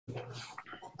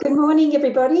Good morning,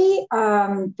 everybody.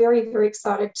 Very, very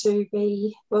excited to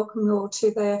be welcoming you all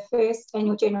to the first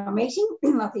annual general meeting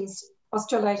of the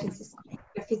Australasian Society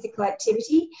for Physical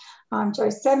Activity. I'm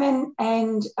Salmon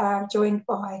and joined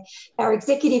by our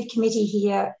executive committee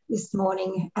here this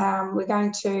morning. We're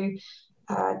going to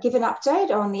give an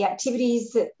update on the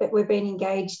activities that we've been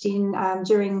engaged in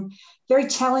during very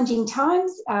challenging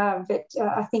times, but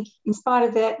I think in spite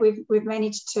of that, we've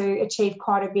managed to achieve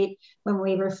quite a bit when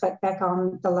we reflect back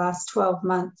on the last 12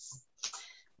 months.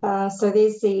 So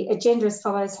there's the agenda as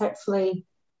follows. Hopefully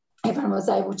everyone was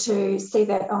able to see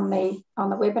that on the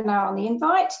webinar, on the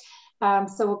invite.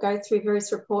 So we'll go through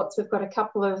various reports. We've got a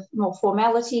couple of more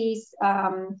formalities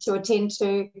to attend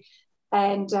to.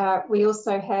 And we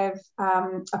also have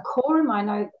a quorum. I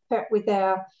know that with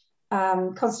our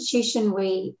constitution,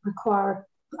 we require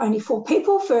only 4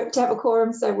 people to have a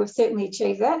quorum, so we've certainly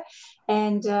achieved that.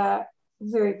 And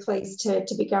very pleased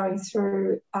to be going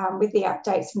through with the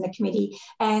updates from the committee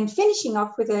and finishing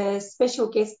off with a special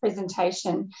guest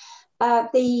presentation. We've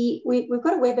got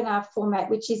a webinar format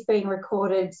which is being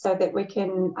recorded so that we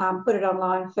can put it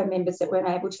online for members that weren't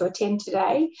able to attend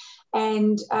today.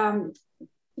 And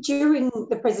during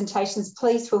the presentations,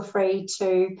 please feel free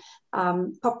to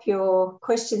pop your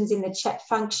questions in the chat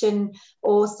function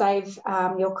or save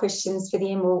your questions for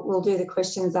the end. We'll do the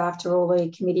questions after all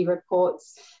the committee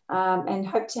reports and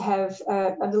hope to have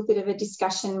a little bit of a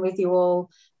discussion with you all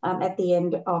at the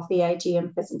end of the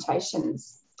AGM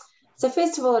presentations. So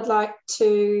first of all, I'd like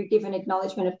to give an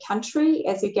acknowledgement of country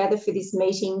as we gather for this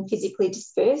meeting, physically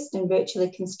dispersed and virtually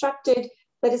constructed.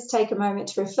 Let us take a moment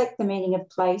to reflect the meaning of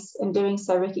place, and doing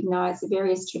so recognise the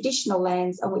various traditional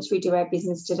lands on which we do our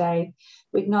business today.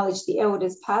 We acknowledge the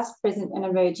elders past, present and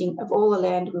emerging of all the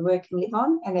land we work and live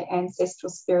on and their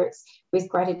ancestral spirits with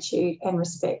gratitude and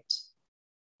respect.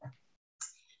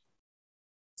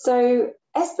 So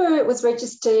ASPA was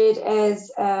registered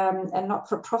as a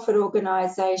not-for-profit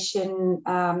organisation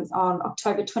on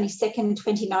October 22nd,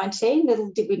 2019.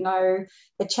 Little did we know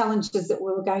the challenges that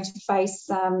we were going to face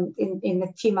in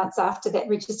the few months after that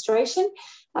registration.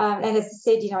 And as I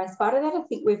said, in spite of that, I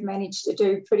think we've managed to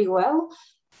do pretty well.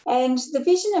 And the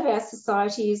vision of our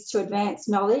society is to advance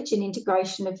knowledge and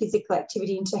integration of physical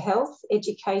activity into health,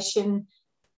 education,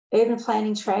 urban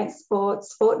planning, transport,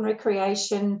 sport and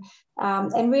recreation,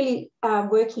 and really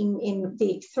working in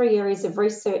the 3 areas of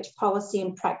research, policy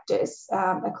and practice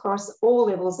across all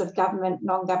levels of government,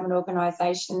 non-government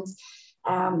organisations,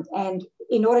 and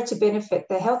in order to benefit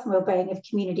the health and wellbeing of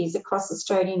communities across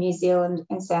Australia, New Zealand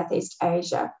and Southeast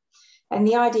Asia. And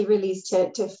the idea really is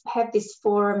to have this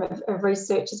forum of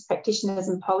researchers, practitioners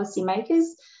and policymakers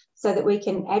so that we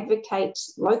can advocate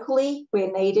locally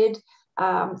where needed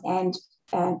and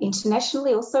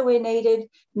internationally also where needed,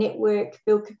 network,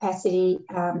 build capacity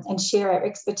and share our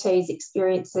expertise,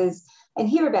 experiences and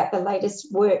hear about the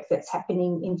latest work that's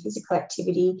happening in physical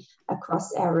activity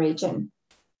across our region.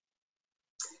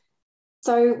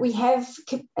 So we have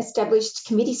established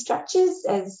committee structures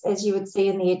as you would see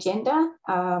in the agenda.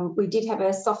 We did have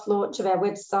a soft launch of our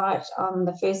website on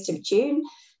the 1st of June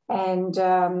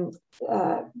and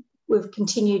we've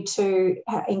continued to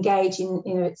engage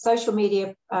in social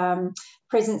media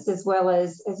presence as well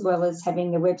as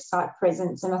having a website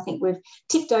presence. And I think we've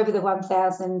tipped over the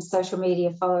 1,000 social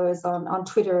media followers on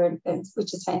Twitter,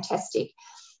 which is fantastic.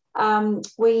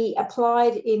 We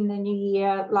applied in the new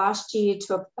year last year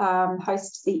to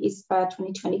host the ISPAH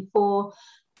 2024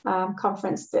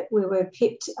 conference, but we were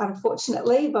pipped,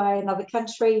 unfortunately, by another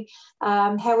country.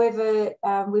 However,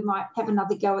 we might have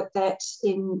another go at that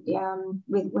when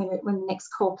the next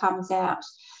call comes out.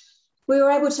 We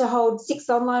were able to hold 6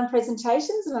 online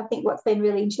presentations, and I think what's been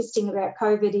really interesting about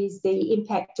COVID is the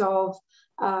impact of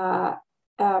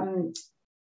lockdown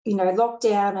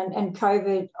and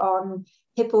COVID on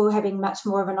people having much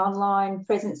more of an online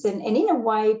presence and in a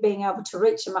way being able to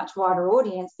reach a much wider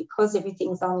audience because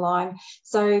everything's online.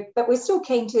 So, but we're still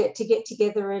keen to get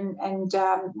together and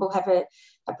we'll have a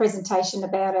presentation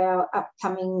about our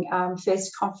upcoming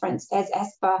first conference as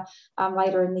ASPA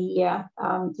later in the year.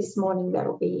 This morning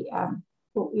that'll be,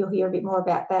 you'll hear a bit more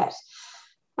about that.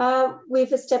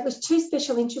 We've established 2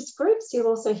 special interest groups. You'll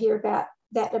also hear about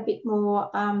that a bit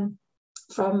more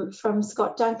from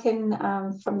Scott Duncan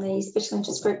from the Special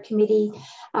Interest Group Committee.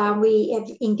 We have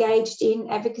engaged in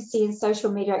advocacy and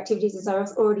social media activities, as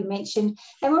I've already mentioned,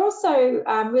 and we're also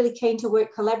really keen to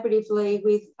work collaboratively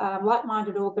with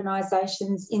like-minded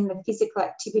organisations in the physical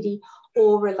activity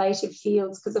or related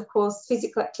fields, because of course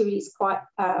physical activity is quite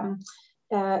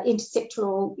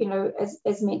intersectoral,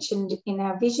 as mentioned in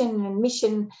our vision and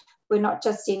mission. We're not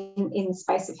just in the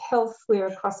space of health, we're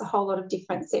across a whole lot of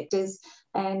different sectors.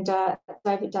 And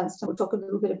David Dunstan will talk a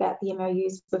little bit about the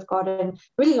MOUs we've got, and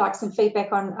really like some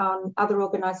feedback on other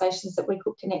organisations that we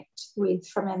could connect with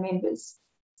from our members.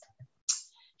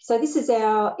 So this is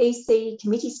our EC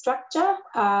committee structure.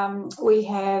 We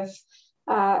have,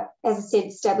 as I said,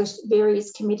 established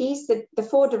various committees. The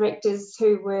 4 directors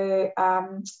who were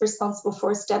responsible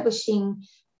for establishing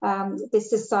the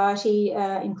society,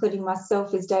 including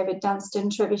myself, is David Dunstan,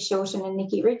 Trevor Shelton and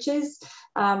Nikki Riches.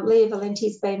 Leah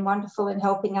Valenti's been wonderful in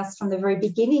helping us from the very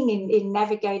beginning in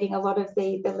navigating a lot of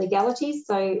the legalities.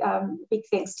 So big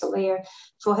thanks to Leah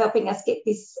for helping us get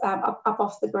this up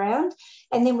off the ground.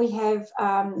 And then we have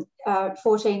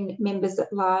 14 members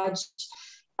at large.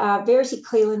 Verity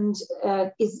Cleland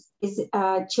is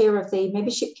chair of the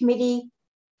membership committee.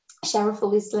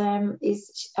 Shariful Islam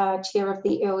is chair of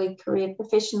the Early Career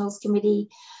Professionals Committee,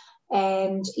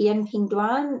 and Yan Ping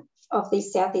Duan of the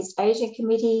Southeast Asia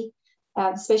Committee.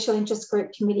 The Special Interest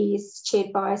Group Committee is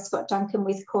chaired by Scott Duncan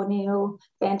with Cornel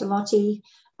Vandermotti.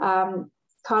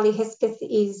 Kylie Hesketh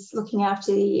is looking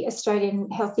after the Australian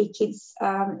Healthy Kids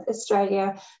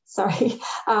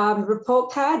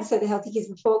report card, so the Healthy Kids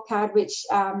report card, which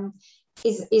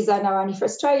is I know only for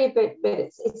Australia, but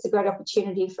it's a great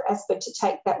opportunity for ASPA to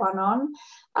take that one on.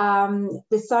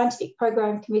 The Scientific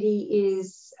Program Committee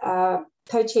is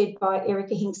co-chaired by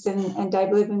Erica Hinkson and Dave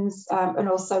Lubens, and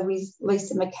also with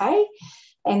Lisa McKay.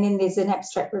 And then there's an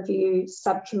abstract review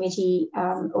subcommittee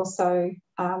also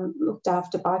looked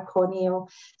after by Cornel.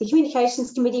 The Communications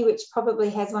Committee, which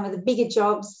probably has one of the bigger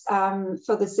jobs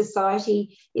for the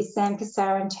society, is Sam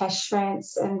Kassar and Tash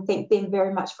Shrantz, and thank them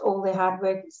very much for all their hard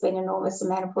work. It's been an enormous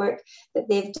amount of work that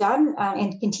they've done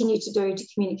and continue to do to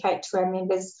communicate to our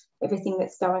members everything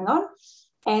that's going on.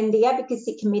 And the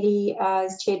Advocacy Committee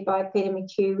is chaired by Peter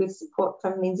McHugh with support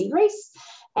from Lindsay Rees.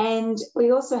 And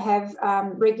we also have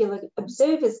regular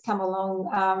observers come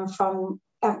along from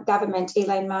government,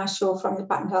 Elaine Marshall from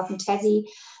Department of Health and Tassie,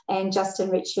 and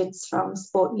Justin Richards from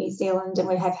Sport New Zealand. And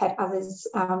we have had others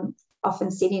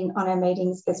often sit in on our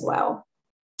meetings as well.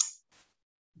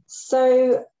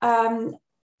 So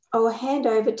I'll hand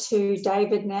over to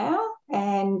David now,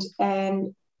 and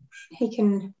he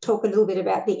can talk a little bit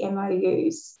about the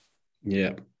MOUs.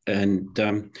 Yeah. And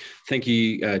thank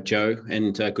you, Joe,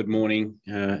 and good morning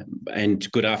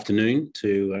and good afternoon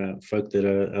to folk that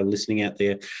are listening out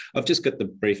there. I've just got the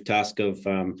brief task of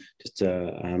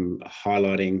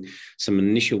highlighting some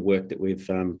initial work that we've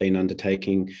been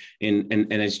undertaking,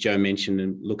 and as Joe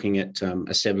mentioned, looking at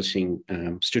establishing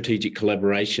strategic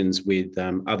collaborations with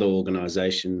other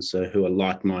organisations who are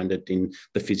like-minded in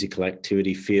the physical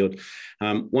activity field.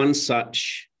 One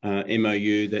such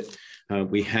MOU that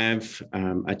we have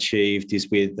achieved is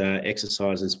with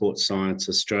Exercise and Sports Science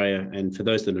Australia. And for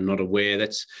those that are not aware,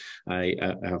 that's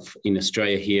in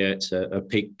Australia here, it's a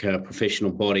peak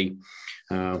professional body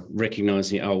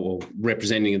recognising or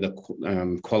representing the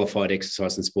qualified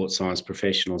exercise and sports science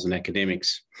professionals and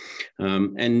academics.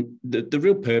 And the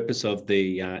real purpose of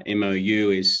the MOU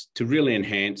is to really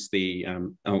enhance the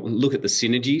look at the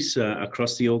synergies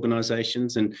across the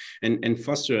organisations and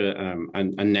foster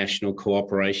a national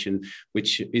cooperation,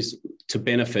 which is to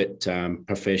benefit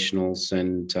professionals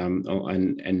and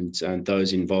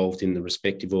those involved in the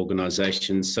respective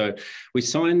organisations. So we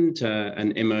signed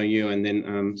an MOU, and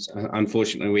then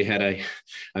unfortunately we had a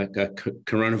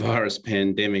coronavirus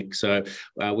pandemic. So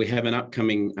we have an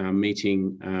upcoming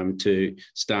meeting to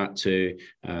start to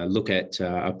look at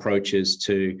approaches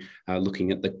to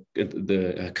looking at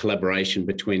the collaboration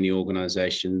between the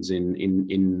organisations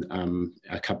in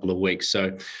a couple of weeks.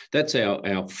 So that's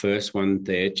our first one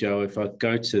there, Joe. If I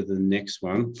go to the next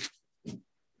one.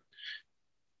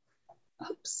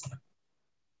 Oops.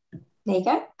 There you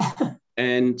go.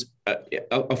 And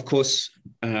of course,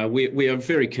 we are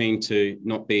very keen to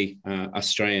not be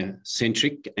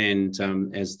Australia-centric,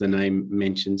 and as the name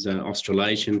mentions,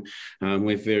 Australasian.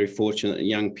 We're very fortunate that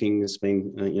Yang Ping has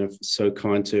been so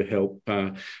kind to help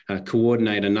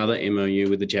coordinate another MOU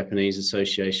with the Japanese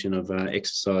Association of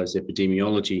Exercise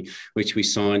Epidemiology, which we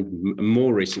signed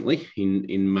more recently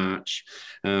in March.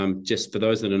 Just for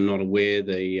those that are not aware,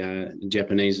 the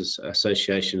Japanese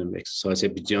Association of Exercise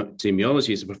Epidemiology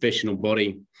is a professional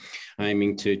body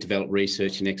aiming to develop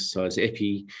research in exercise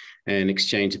epi and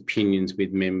exchange opinions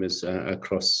with members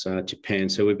across Japan.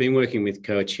 So we've been working with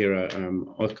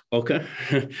Koichiro Oka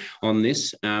on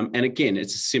this. And again,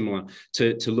 it's similar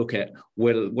to look at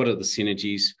what are the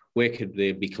synergies, where could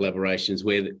there be collaborations,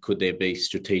 where could there be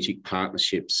strategic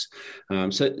partnerships.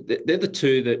 So they're the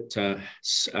two that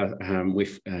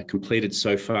we've completed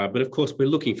so far, but of course we're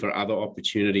looking for other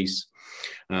opportunities,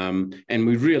 and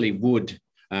we really would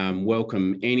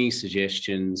welcome any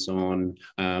suggestions on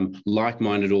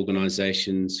like-minded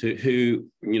organisations who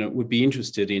would be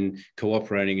interested in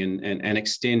cooperating and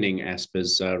extending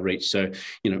ASPA's reach. So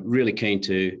really keen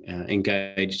to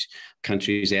engage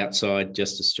countries outside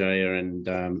just Australia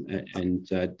and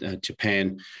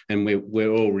Japan, and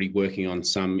we're already working on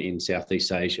some in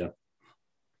Southeast Asia.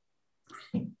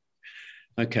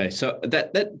 Okay, so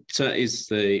that is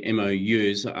the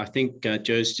MOUs. I think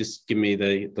Joe's just given me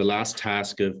the last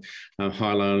task of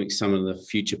highlighting some of the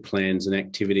future plans and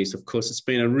activities. Of course, it's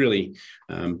been a really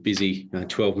busy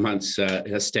 12 months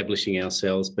establishing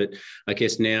ourselves, but I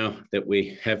guess now that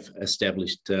we have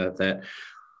established that,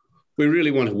 we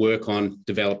really want to work on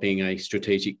developing a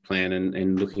strategic plan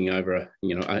and looking over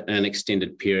an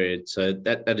extended period. So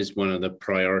that is one of the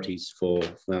priorities for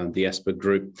the ASPA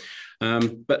group.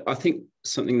 But I think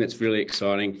something that's really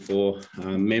exciting for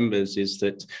members is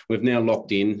that we've now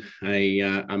locked in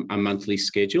a monthly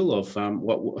schedule of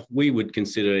what we would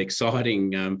consider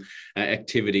exciting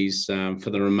activities for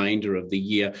the remainder of the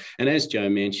year. And as Joe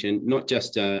mentioned, not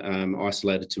just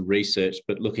isolated to research,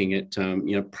 but looking at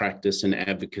practice and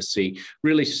advocacy,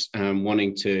 really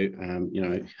wanting to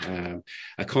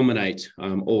accommodate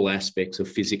all aspects of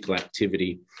physical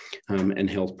activity and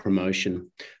health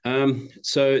promotion.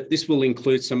 So this will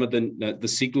include some of the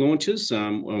SIG launches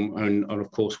and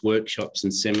of course workshops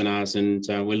and seminars, and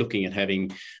we're looking at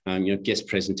having guest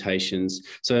presentations.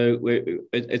 So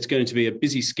it's going to be a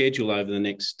busy schedule over the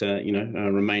next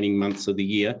remaining months of the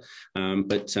year,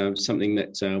 but something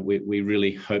that we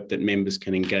really hope that members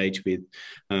can engage with.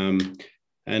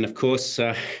 And of course,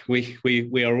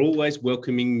 we are always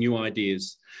welcoming new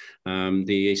ideas.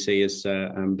 The EC has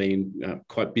been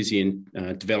quite busy in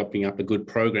developing up a good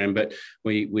program, but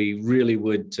we really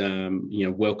would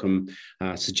welcome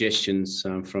suggestions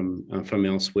from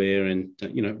elsewhere, and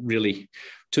really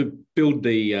to build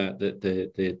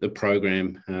the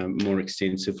program more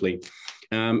extensively.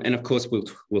 And of course,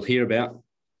 we'll hear about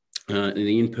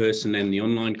the in-person and the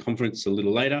online conference a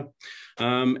little later.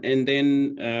 And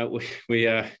then we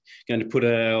are going to put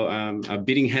our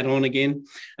bidding hat on again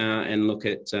and look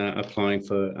at applying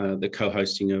for the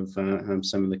co-hosting of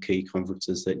some of the key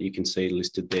conferences that you can see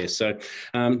listed there. So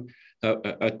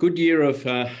a good year of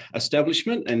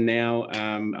establishment, and now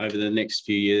over the next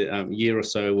year or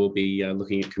so, we'll be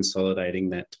looking at consolidating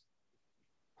that.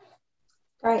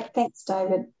 Great, thanks,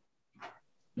 David.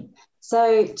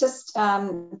 So just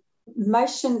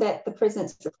motion that the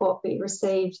President's report be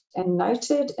received and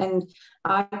noted, and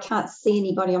I can't see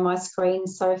anybody on my screen,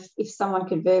 so if someone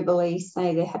could verbally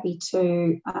say they're happy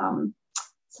to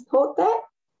support that.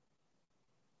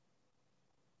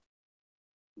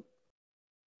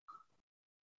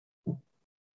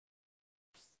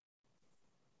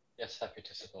 Yes, happy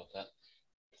to support that.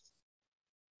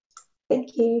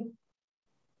 Thank you.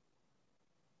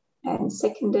 And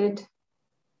seconded.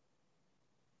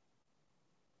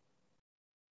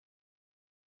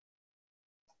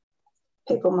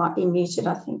 People might be muted,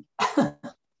 I think.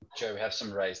 Joe, we have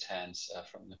some raised hands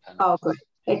from the panel. Oh, good.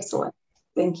 Excellent.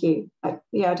 Thank you. I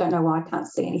don't know why I can't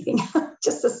see anything,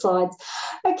 just the slides.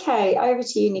 Okay, over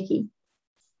to you, Nikki.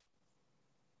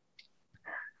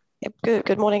 Yep,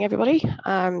 good morning, everybody.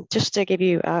 Just to give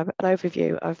you an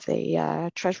overview of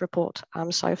the TREAS report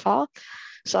so far.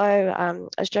 So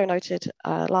as Joe noted,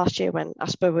 last year when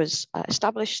ASPA was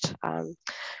established,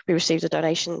 we received a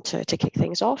donation to kick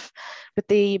things off. But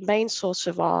the main source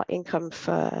of our income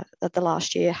for the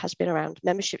last year has been around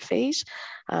membership fees.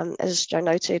 As Joe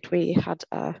noted, we had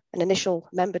an initial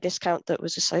member discount that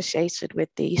was associated with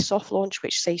the soft launch,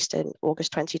 which ceased in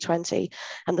August 2020,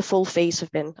 and the full fees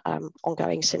have been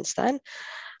ongoing since then.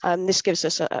 This gives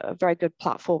us a very good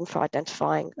platform for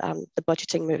identifying the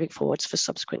budgeting moving forwards for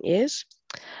subsequent years.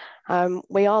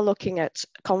 We are looking at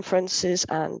conferences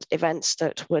and events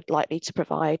that would likely to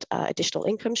provide additional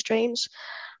income streams.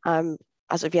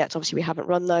 As of yet, obviously, we haven't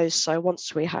run those. So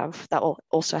once we have, that will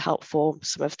also help form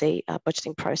some of the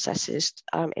budgeting processes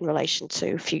in relation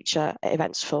to future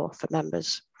events for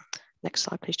members. Next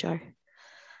slide, please, Joe.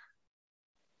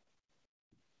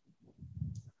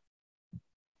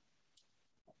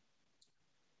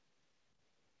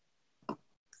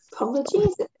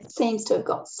 Apologies, it seems to have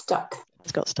got stuck.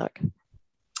 It's got stuck.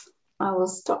 I will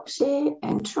stop share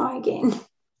and try again.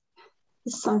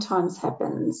 This sometimes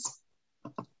happens.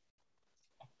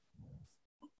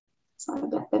 Sorry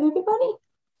about that, everybody.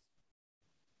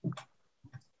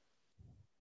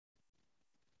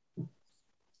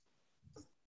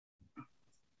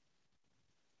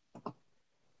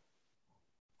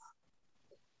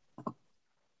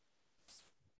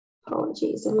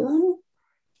 Apologies, everyone.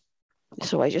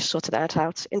 So I just sorted that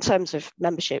out. In terms of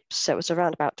memberships, it was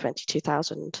around about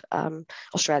 22,000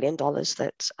 Australian dollars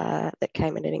that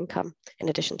came in income, in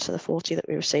addition to the 40 that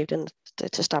we received to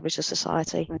establish the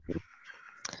society.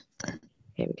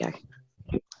 Here we go.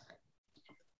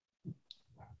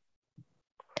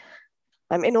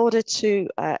 In order to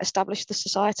establish the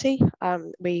society,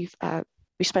 we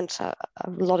spent a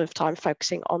lot of time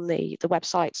focusing on the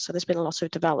website. So there's been a lot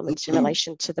of developments in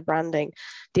relation to the branding,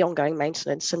 the ongoing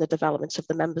maintenance, and the development of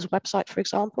the members' website, for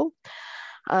example.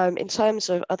 In terms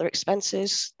of other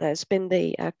expenses, there's been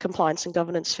the compliance and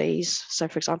governance fees. So,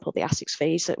 for example, the ASICS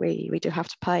fees that we do have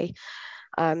to pay,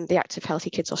 the Active Healthy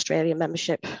Kids Australia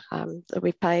membership that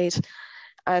we've paid.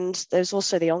 And there's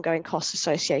also the ongoing costs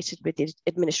associated with the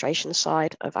administration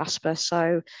side of ASPA.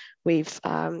 So we've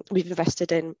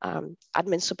invested in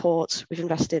admin support, we've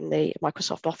invested in the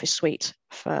Microsoft Office suite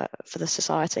for the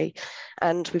society,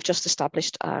 and we've just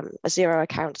established a Xero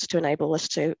account to enable us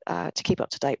to keep up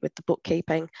to date with the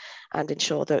bookkeeping and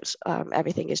ensure that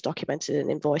everything is documented and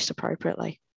invoiced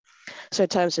appropriately. So in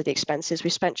terms of the expenses,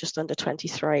 we spent just under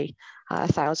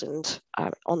 23,000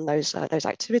 on those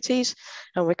activities,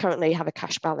 and we currently have a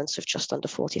cash balance of just under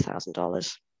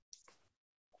 $40,000.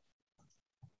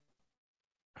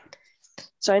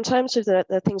 So in terms of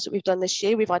the things that we've done this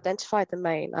year, we've identified the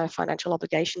main financial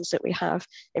obligations that we have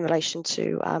in relation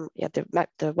to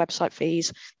the website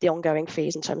fees, the ongoing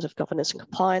fees in terms of governance and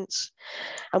compliance.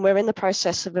 And we're in the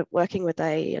process of working with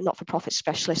a not-for-profit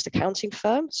specialist accounting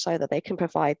firm so that they can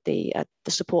provide the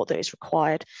support that is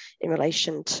required in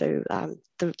relation to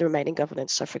the remaining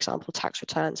governance. So for example, tax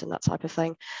returns and that type of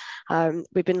thing.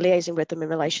 We've been liaising with them in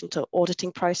relation to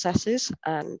auditing processes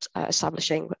and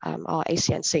establishing our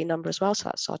ACNC number as well.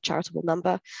 So that's our charitable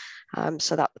number.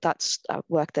 So that's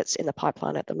work that's in the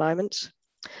pipeline at the moment.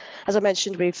 As I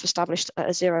mentioned, we've established a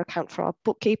Xero account for our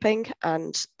bookkeeping,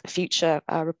 and future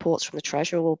reports from the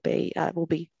Treasurer will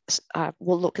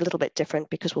look a little bit different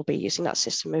because we'll be using that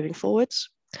system moving forwards.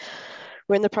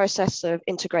 We're in the process of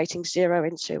integrating Xero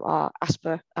into our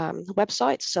ASPA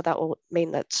website, so that will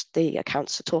mean that the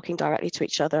accounts are talking directly to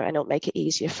each other, and it'll make it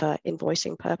easier for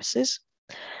invoicing purposes.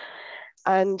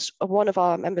 And one of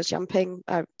our members, Yamping,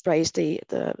 raised the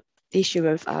issue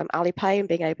of Alipay and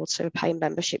being able to pay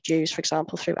membership dues, for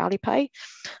example, through Alipay.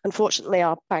 Unfortunately,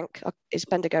 our bank is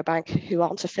Bendigo Bank, who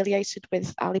aren't affiliated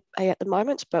with Alipay at the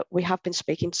moment, but we have been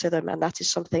speaking to them, and that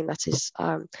is something that is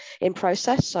in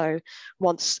process. So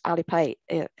once Alipay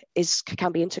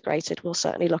can be integrated, we'll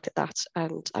certainly look at that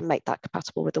and make that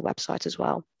compatible with the website as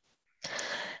well.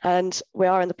 And we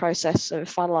are in the process of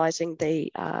finalising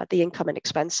the income and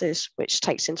expenses, which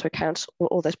takes into account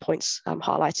all those points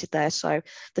highlighted there. So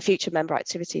the future member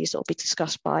activities that will be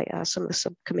discussed by some of the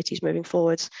subcommittees moving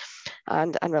forwards,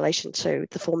 and in relation to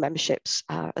the full memberships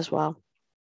as well.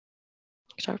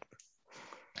 So.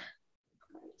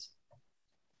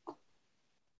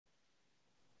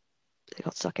 It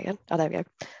got stuck again. Oh, there we go.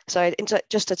 So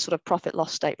just a sort of profit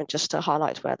loss statement, just to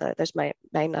highlight where those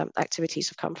main activities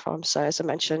have come from. So as I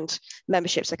mentioned,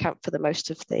 memberships account for the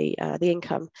most of the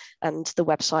income, and the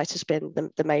website has been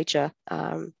the major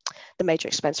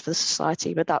expense for the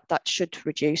society. But that should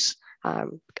reduce,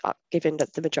 given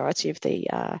that the majority of the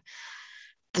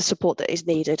support that is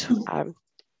needed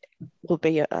will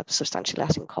be substantially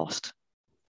less in cost.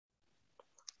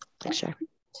 Thanks, Joe.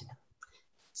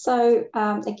 So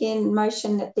again,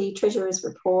 motion that the Treasurer's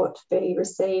report be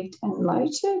received and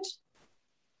noted.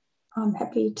 I'm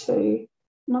happy to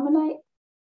nominate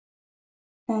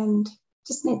and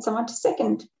just need someone to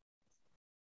second.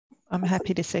 I'm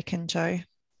happy to second, Joe.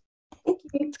 Thank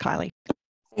you. It's Kylie.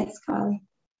 Thanks, Kylie.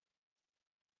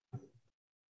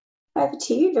 Over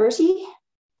to you, Verity.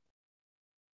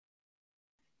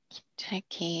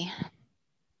 Okay.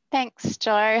 Thanks,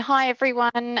 Joe. Hi,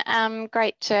 everyone.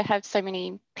 Great to have so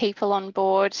many people on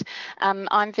board.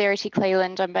 I'm Verity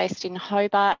Cleland. I'm based in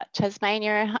Hobart,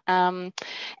 Tasmania, and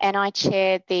I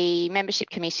chair the membership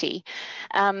committee.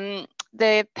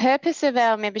 The purpose of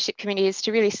our membership committee is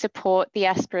to really support the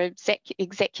ASPA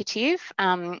executive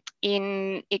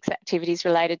in its activities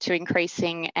related to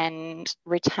increasing and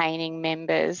retaining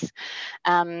members.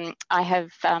 I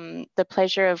have the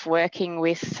pleasure of working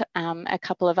with a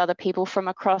couple of other people from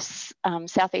across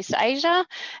Southeast Asia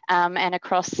and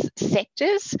across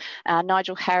sectors.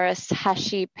 Nigel Harris,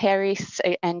 Hashi Peris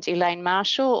and Elaine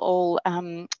Marshall all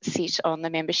sit on the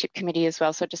membership committee as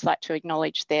well, so I'd just like to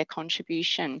acknowledge their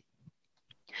contribution.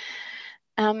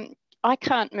 I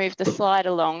can't move the slide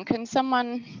along. Can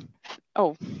someone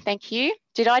Oh, thank you.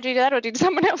 Did I do that or did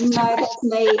someone else do it? No, that's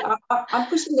me. I'm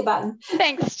pushing the button.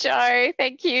 Thanks, Jo.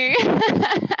 Thank you.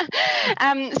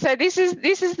 So this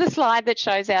is the slide that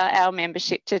shows our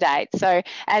membership to date. So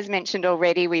as mentioned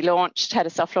already, we had a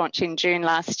soft launch in June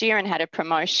last year and had a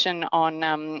promotion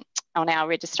on our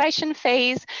registration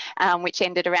fees, which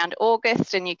ended around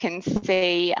August, and you can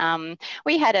see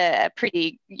we had a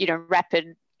pretty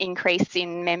rapid increase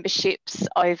in memberships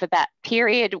over that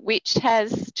period, which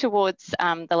has towards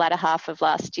the latter half of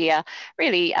last year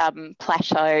really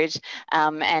plateaued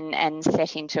and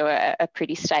set into a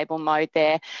pretty stable mode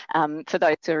there. For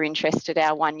those who are interested,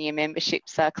 our one-year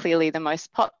memberships are clearly the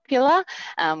most popular,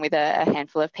 with a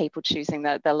handful of people choosing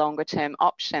the longer term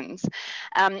options.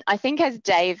 I think as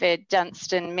David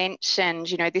Dunstan mentioned,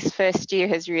 this first year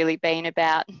has really been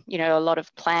about, a lot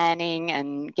of planning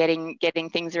and getting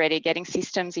things ready, getting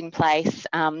systems in place.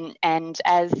 And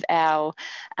as our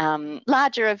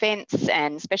larger events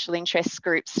and special interest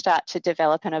groups start to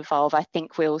develop and evolve, I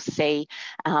think we'll see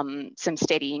some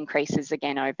steady increases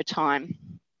again over time.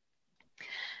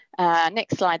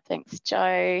 Next slide, thanks,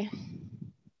 Jo.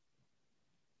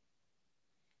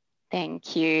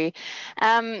 Thank you.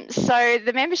 So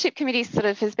the membership committee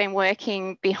has been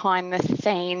working behind the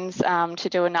scenes to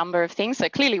do a number of things. So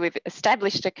clearly we've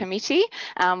established a committee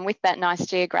with that nice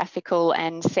geographical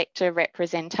and sector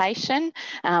representation.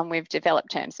 We've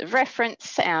developed terms of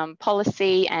reference,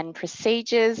 policy and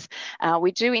procedures.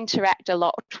 We do interact a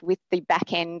lot with the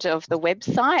back end of the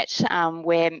website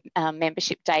where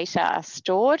membership data are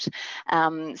stored.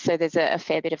 So there's a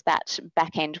fair bit of that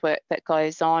back end work that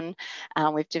goes on.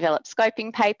 We've developed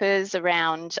scoping papers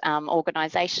around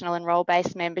organisational and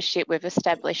role-based membership. We've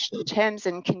established terms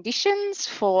and conditions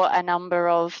for a number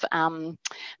of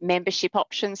membership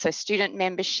options, so student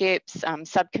memberships,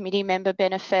 subcommittee member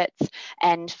benefits,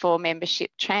 and for membership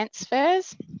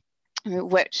transfers. We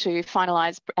work to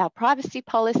finalise our privacy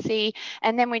policy,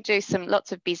 and then we do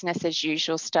lots of business as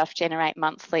usual stuff, generate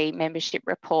monthly membership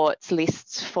reports,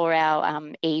 lists for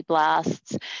our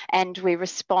e-blasts, and we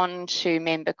respond to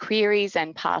member queries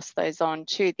and pass those on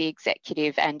to the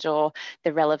executive and or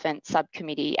the relevant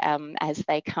subcommittee as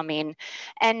they come in.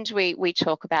 And we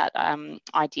talk about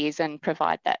ideas and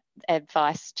provide that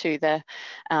advice to the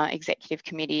executive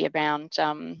committee around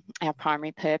our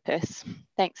primary purpose.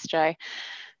 Thanks, Jo.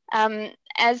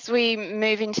 As we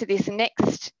move into this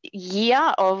next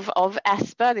year of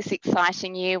ASPA, this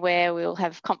exciting year where we'll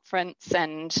have conference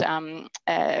and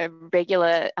a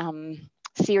regular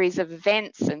series of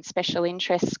events and special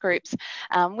interest groups,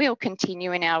 we'll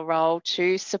continue in our role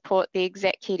to support the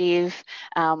executive,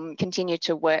 continue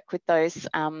to work with those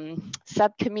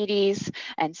subcommittees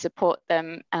and support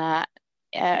them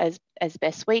as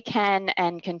best we can,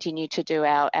 and continue to do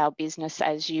our business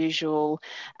as usual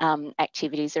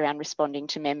activities around responding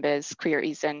to members'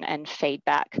 queries and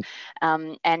feedback.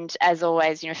 And as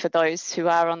always, for those who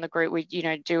are on the group, we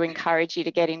do encourage you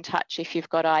to get in touch if you've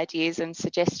got ideas and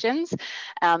suggestions.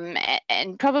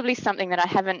 And probably something that I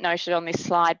haven't noted on this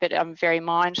slide, but I'm very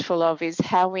mindful of, is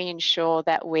how we ensure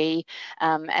that we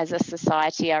as a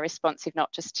society are responsive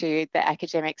not just to the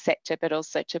academic sector but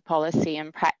also to policy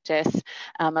and practice.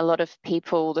 A lot of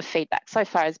people, the feedback so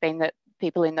far has been that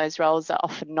people in those roles are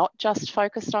often not just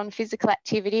focused on physical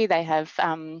activity. They have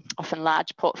often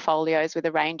large portfolios with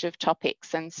a range of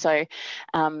topics, and so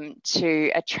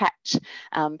to attract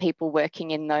people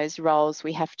working in those roles,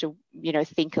 we have to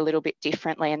think a little bit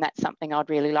differently, and that's something I'd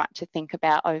really like to think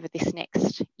about over this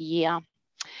next year.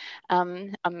 I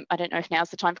don't know if now's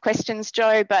the time for questions,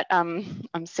 Jo, but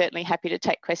I'm certainly happy to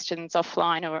take questions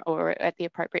offline or at the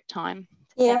appropriate time.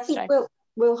 Yeah, Thanks, I think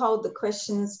we'll hold the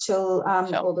questions till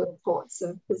sure. all the reports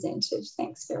are presented.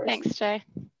 Thanks, Verity. Thanks, Jo.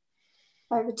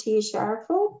 Over to you,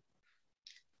 Shariful.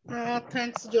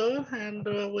 Thanks, Jo, and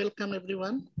welcome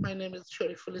everyone. My name is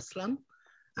Shariful Islam.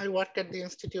 I work at the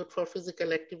Institute for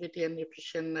Physical Activity and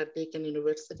Nutrition at Deakin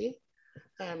University,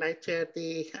 and I chair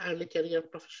the Early Career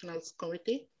Professionals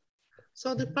Committee.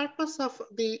 So the purpose of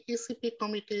the ECP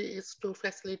committee is to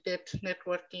facilitate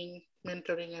networking,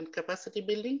 mentoring, and capacity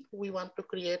building. We want to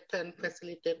create and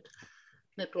facilitate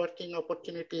networking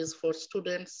opportunities for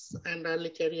students and early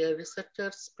career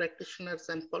researchers, practitioners,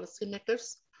 and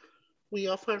policymakers. We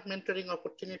offer mentoring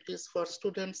opportunities for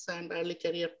students and early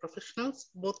career professionals.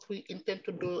 Both we intend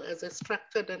to do as a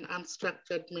structured and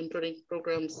unstructured mentoring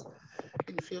programs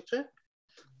in the future.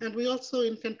 And we also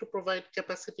intend to provide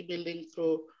capacity building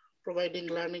through providing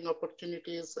learning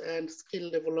opportunities and skill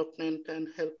development, and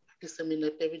help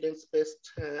disseminate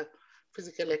evidence-based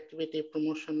physical activity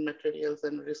promotion materials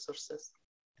and resources.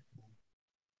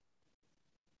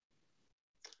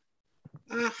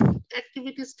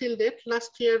 Activities till date.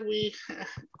 Last year, we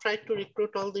tried to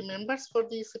recruit all the members for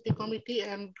the ECP committee,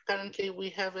 and currently we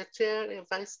have a chair, a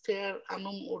vice chair,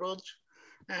 Anum Uroj,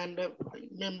 and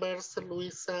members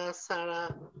Luisa,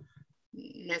 Sarah,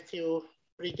 Matthew,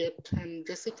 Bridget, and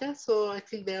Jessica. So I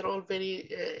think they are all very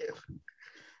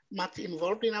much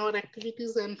involved in our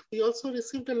activities, and we also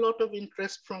received a lot of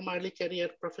interest from early career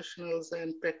professionals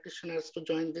and practitioners to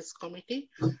join this committee.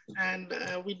 And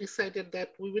we decided that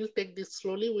we will take this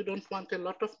slowly. We don't want a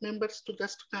lot of members to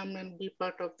just come and be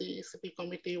part of the ECP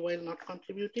committee while not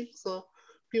contributing. So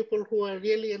people who are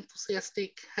really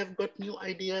enthusiastic, have got new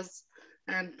ideas,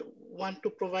 and want to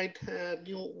provide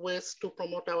new ways to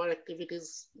promote our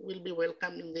activities will be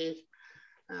welcome in the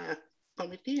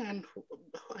committee, and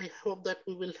I hope that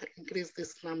we will increase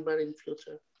this number in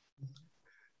future.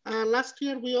 Last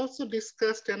year, we also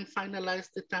discussed and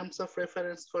finalized the terms of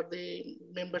reference for the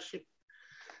membership,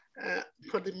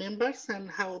 for the members,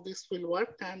 and how this will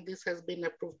work, and this has been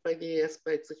approved by the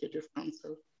ASPA Executive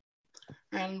Council.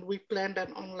 And we planned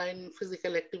an online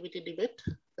physical activity debate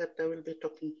that I will be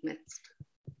talking next.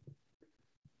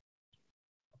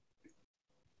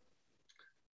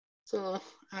 So,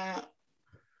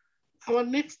 our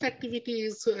next activity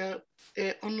is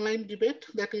an online debate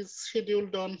that is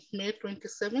scheduled on May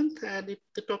 27th, and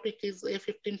the topic is a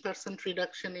 15%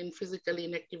 reduction in physical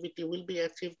inactivity will be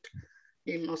achieved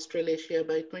in Australasia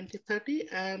by 2030.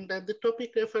 And the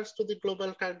topic refers to the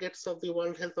global targets of the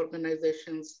World Health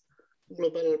Organization's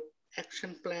Global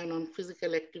Action Plan on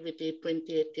Physical Activity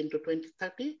 2018 to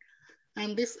 2030.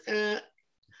 And this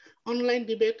online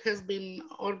debate has been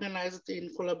organized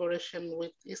in collaboration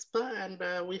with ISPAH,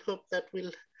 and we hope that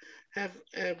we'll have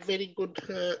a very good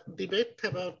debate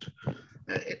about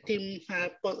a team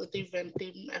positive and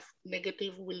team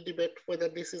negative will debate whether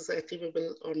this is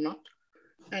achievable or not.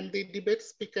 And the debate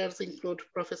speakers include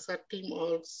Professor Tim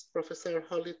Olds, Professor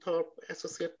Holly Thorpe,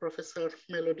 Associate Professor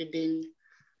Melody Ding,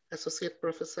 Associate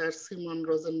Professor Simon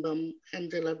Rosenbaum,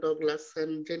 Angela Douglas,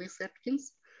 and Janice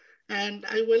Atkins. And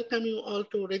I welcome you all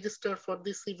to register for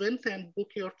this event and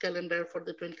book your calendar for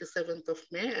the 27th of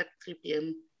May at 3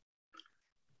 p.m.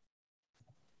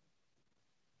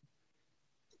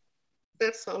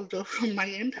 That's all, Joe, from my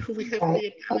end. We have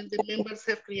created, the members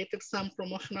have created some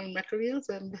promotional materials,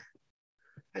 and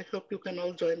I hope you can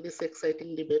all join this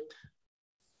exciting debate.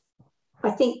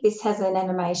 I think this has an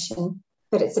animation,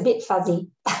 but it's a bit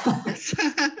fuzzy. Yes.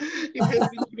 It has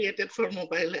been created for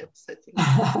mobile apps, I think.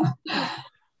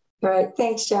 Great,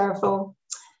 thanks, Shariful.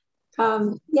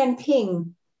 Yan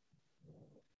Ping.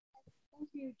 Thank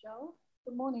you, Joe.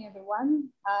 Good morning, everyone.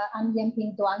 I'm Yan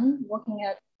Ping Duan, working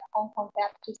at Hong Kong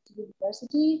Baptist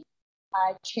University.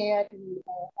 I chair the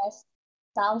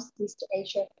Southeast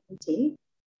Asia Committee.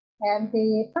 And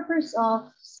the purpose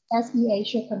of SE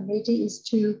Asia Committee is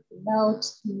to promote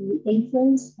the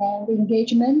influence and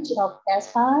engagement of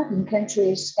ASPA in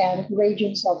countries and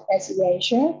regions of SE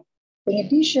Asia. In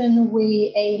addition,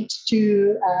 we aim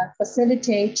to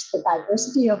facilitate the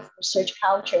diversity of research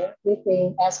culture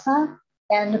within ASPA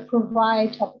and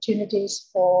provide opportunities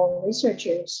for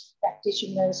researchers,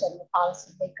 practitioners, and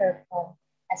policymakers from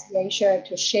SE Asia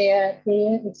to share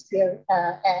their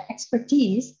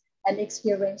expertise and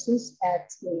experiences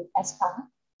at the ASPA.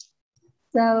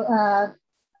 So,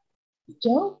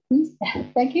 Joe, please,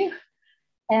 thank you.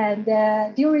 And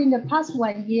during the past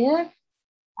 1 year,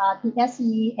 the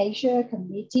SE Asia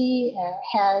Committee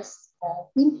has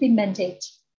implemented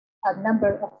a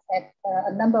number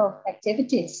of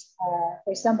activities.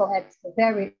 For example, at the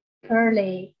very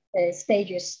early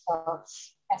stages of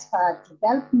ASPA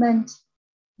development,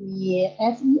 the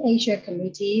SE Asia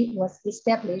Committee was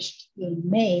established in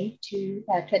May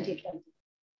 2020.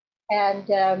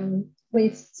 And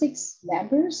with 6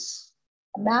 members,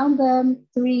 among them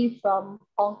 3 from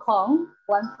Hong Kong,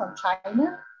 1 from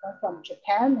China, 1 from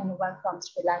Japan, and 1 from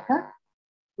Sri Lanka.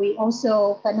 We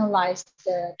also finalized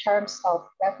the terms of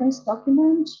reference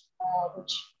document,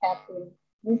 which have been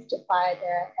moved by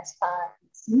the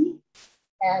ASPA.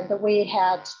 And we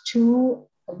had 2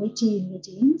 committee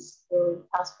meetings during the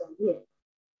past 1 year.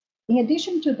 In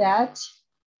addition to that,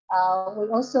 we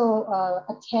also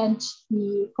attend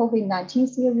the COVID-19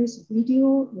 series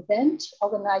video event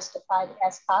organized by the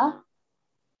ASPA.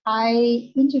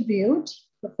 I interviewed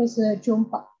Professor Jung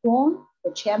Pak Kwon,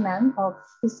 the chairman of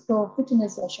Physical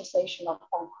Fitness Association of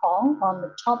Hong Kong, on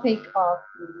the topic of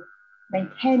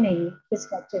maintaining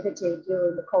physical activity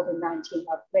during the COVID-19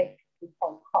 outbreak in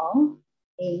Hong Kong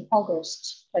in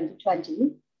August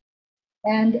 2020.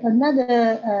 And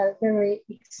another very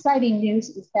exciting news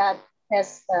is that,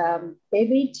 as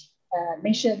David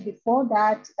mentioned before,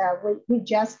 that we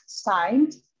just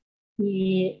signed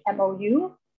the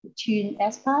MOU between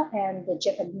ASPA and the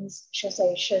Japanese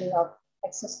Association of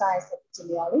Exercise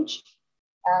Epidemiology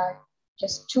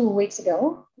just 2 weeks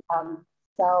ago.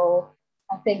 So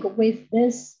I think with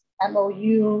this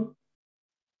MOU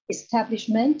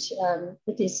establishment,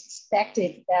 it is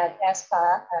expected that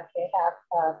ASPA can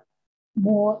have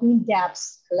more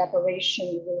in-depth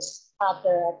collaboration with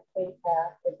other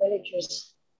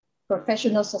religious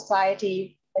professional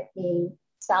society in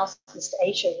Southeast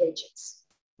Asia regions.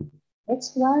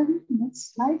 Next one,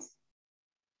 next slide.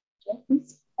 Yeah,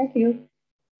 please. Thank you.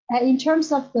 In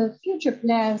terms of the future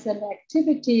plans and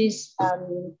activities,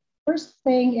 first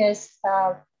thing is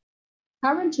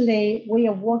currently we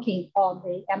are working on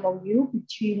the MOU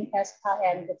between ASPA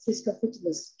and the Physical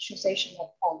Fitness Association of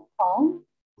Hong Kong.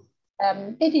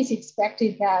 It is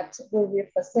expected that we will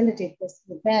facilitate this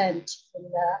event in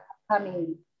the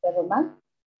upcoming month.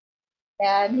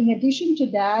 And in addition to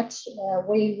that,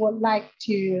 we would like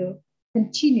to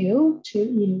continue to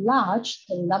enlarge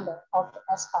the number of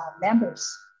ASPA members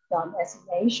from SE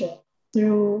Asia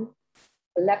through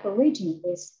collaborating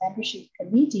with membership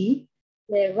committee.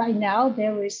 Right now,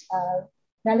 there is a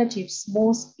relative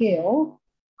small scale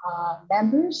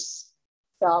members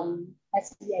from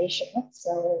SE Asia.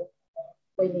 So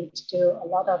we need to do a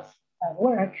lot of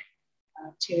work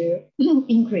to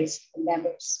increase the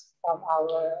members from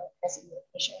our SE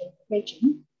Asia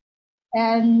region.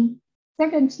 And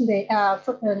secondly,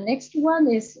 for the next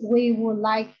one is we would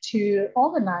like to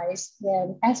organize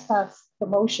an ASPA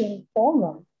promotion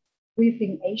forum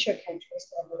within Asia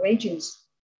countries and regions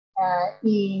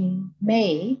in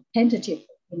May, tentatively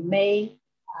in May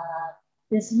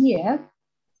this year.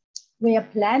 We are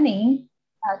planning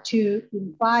to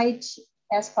invite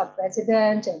ASPA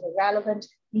president and the relevant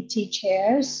committee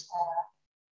chairs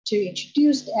to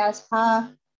introduce the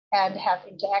ASPA and have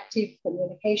interactive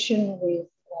communication with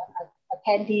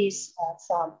attendees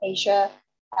from Asia.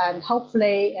 And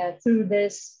hopefully through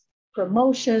this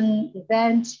promotion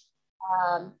event,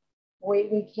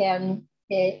 we can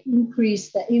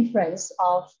increase the influence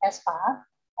of ASPA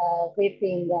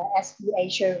within the SE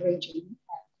Asia region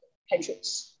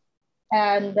countries.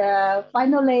 And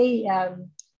finally,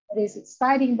 it is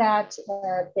exciting that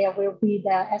there will be the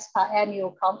ASPA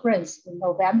annual conference in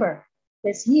November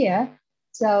this year.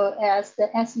 So as the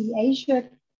SE Asia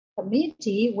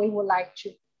committee, we would like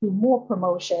to do more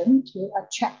promotion to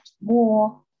attract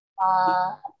more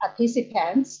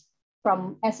participants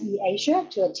from SE Asia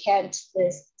to attend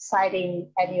this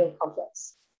exciting annual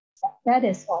conference. That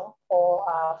is all for,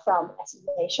 from SE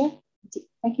Asia.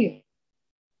 Thank you.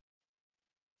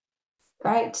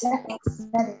 Great, thanks.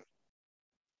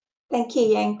 Thank you,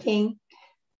 Yang Ping.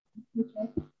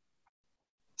 Okay.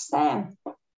 Sam.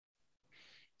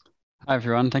 Hi,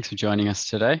 everyone. Thanks for joining us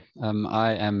today.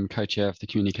 I am co-chair of the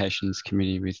Communications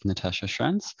Committee with Natasha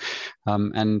Schranz.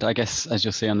 And I guess, as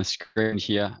you'll see on the screen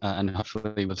here, and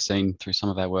hopefully we've seen through some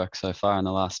of our work so far in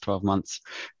the last 12 months,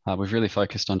 we've really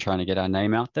focused on trying to get our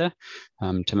name out there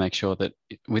to make sure that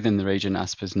within the region,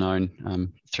 ASPA is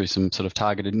known through some sort of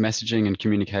targeted messaging and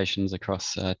communications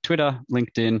across Twitter,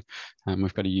 LinkedIn.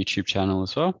 We've got a YouTube channel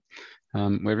as well.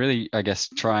 We're really, I guess,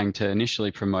 trying to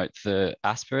initially promote the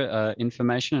ASPA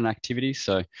information and activities.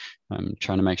 So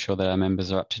trying to make sure that our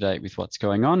members are up to date with what's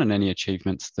going on and any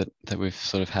achievements that we've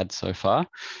sort of had so far.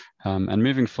 And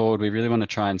moving forward, we really want to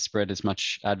try and spread as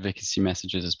much advocacy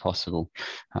messages as possible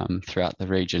throughout the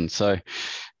region. So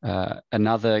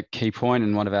another key point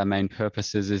and one of our main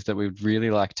purposes is that we'd really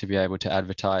like to be able to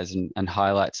advertise and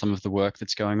highlight some of the work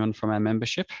that's going on from our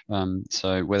membership.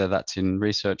 So whether that's in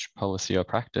research, policy or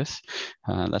practice,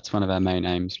 that's one of our main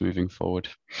aims moving forward.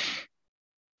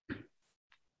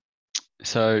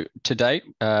 So to date,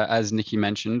 as Nikki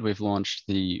mentioned, we've launched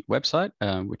the website,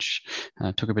 which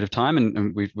took a bit of time,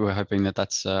 and we were hoping that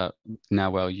that's now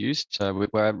well used. So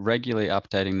we're regularly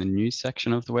updating the news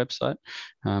section of the website.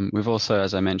 We've also,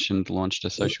 as I mentioned, launched a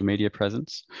social media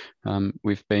presence.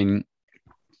 We've been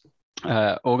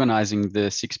organising the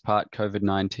 6-part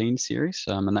COVID-19 series,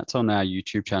 and that's on our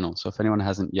YouTube channel. So if anyone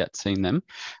hasn't yet seen them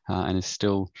and is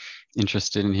still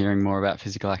interested in hearing more about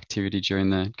physical activity during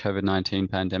the COVID-19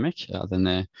 pandemic,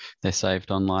 then they're saved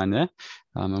online there.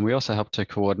 And we also help to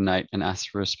coordinate an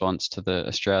ASPA response to the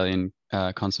Australian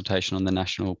consultation on the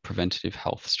National Preventative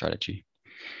Health Strategy.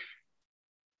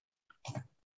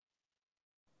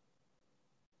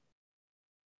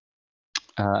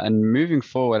 And moving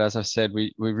forward, as I've said,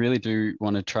 we really do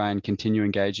want to try and continue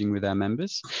engaging with our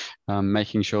members,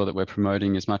 making sure that we're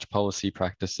promoting as much policy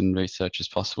practice and research as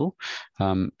possible,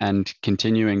 and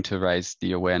continuing to raise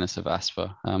the awareness of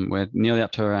ASPA. We're nearly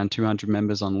up to around 200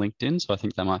 members on LinkedIn, so I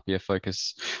think that might be a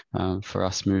focus for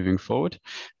us moving forward.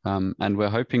 And we're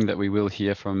hoping that we will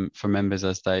hear from members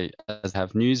as they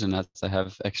have news and as they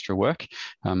have extra work.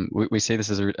 We see this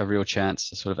as a real chance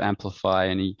to sort of amplify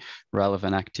any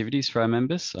relevant activities for our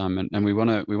members, and we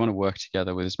want to work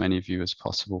together with as many of you as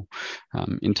possible.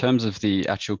 In terms of the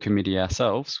actual committee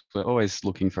ourselves, we're always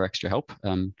looking for extra help.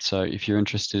 So if you're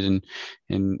interested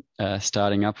in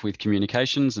starting up with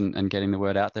communications and getting the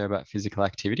word out there about physical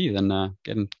activity, then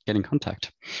get in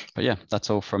contact. But yeah, that's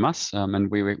all from us, and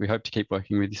we hope to keep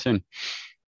working with you soon.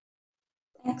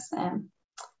 Thanks, Sam.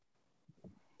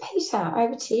 Peter,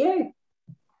 over to you.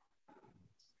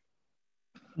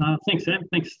 Thanks, Sam.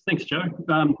 Thanks, Joe.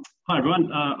 Hi,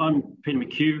 everyone. I'm Peter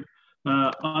McHugh.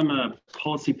 I'm a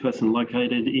policy person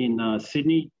located in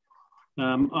Sydney.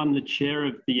 I'm the chair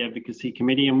of the Advocacy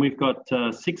Committee, and we've got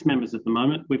 6 members at the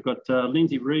moment. We've got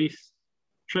Lindsay Rees,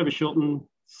 Trevor Shilton,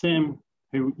 Sam,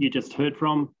 who you just heard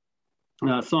from,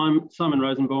 Simon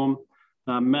Rosenbaum,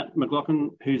 Matt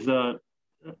McLaughlin,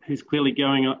 who's clearly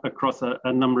going across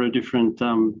a number of different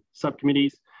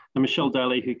subcommittees, and Michelle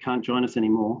Daly, who can't join us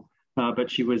anymore.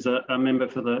 But she was a member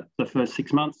for the first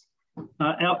 6 months.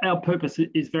 Our purpose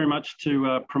is very much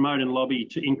to promote and lobby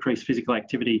to increase physical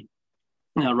activity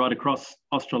right across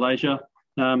Australasia.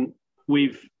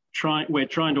 We're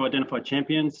trying to identify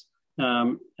champions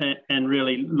and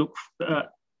really look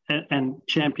and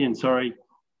champion,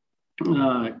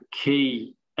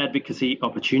 key advocacy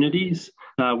opportunities.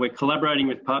 We're collaborating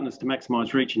with partners to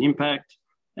maximise reach and impact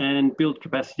and build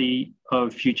capacity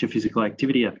of future physical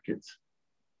activity advocates.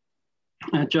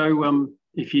 Joe,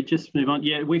 if you just move on.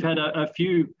 Yeah, we've had a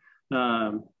few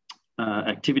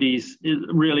activities.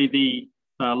 Really,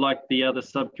 like the other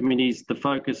subcommittees, the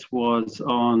focus was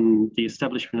on the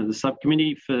establishment of the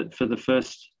subcommittee for the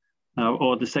first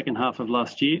or the second half of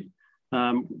last year,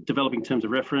 developing terms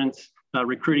of reference,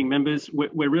 recruiting members.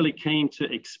 We're really keen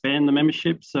to expand the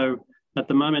membership. So at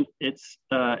the moment, it's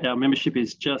our membership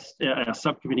is just, our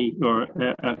subcommittee or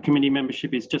our committee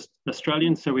membership is just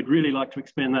Australian. So we'd really like to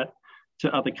expand that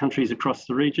to other countries across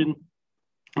the region.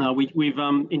 We've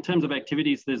in terms of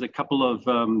activities, there's a couple of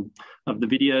the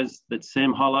videos that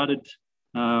Sam highlighted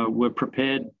were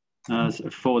prepared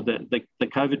for the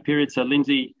COVID period. So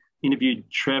Lindsay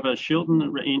interviewed Trevor Shilton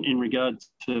in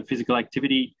regards to physical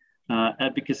activity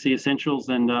advocacy essentials,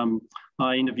 and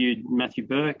I interviewed Matthew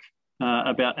Burke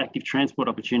about active transport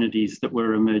opportunities that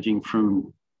were emerging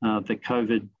from the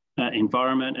COVID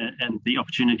environment and the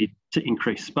opportunity to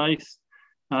increase space.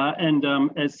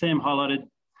 As Sam highlighted,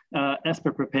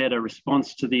 ASPA prepared a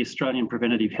response to the Australian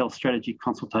Preventative Health Strategy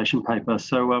consultation paper.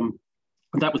 So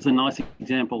that was a nice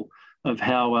example of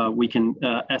how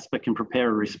ASPA can prepare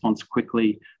a response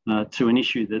quickly to an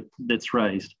issue that's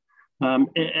raised.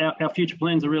 Our future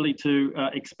plans are really to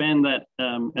expand that,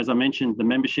 as I mentioned, the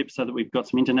membership, so that we've got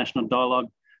some international dialogue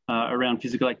around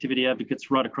physical activity advocates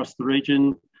right across the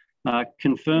region.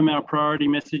 Confirm our priority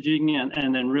messaging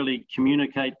and then really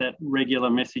communicate that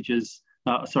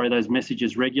those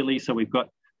messages regularly. So we've got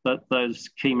those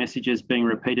key messages being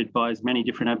repeated by as many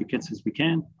different advocates as we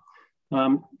can.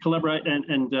 Collaborate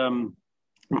and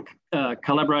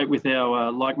collaborate with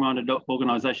our like-minded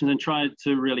organisations and try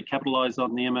to really capitalise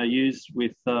on the MOUs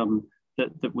with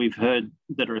that we've heard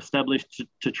that are established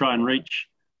to try and reach,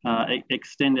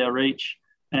 extend our reach,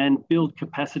 and build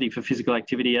capacity for physical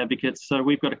activity advocates. So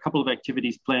we've got a couple of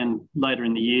activities planned later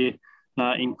in the year,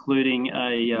 including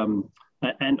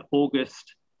an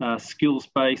August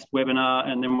skills-based webinar,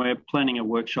 and then we're planning a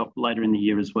workshop later in the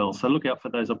year as well. So look out for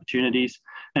those opportunities.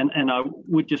 And I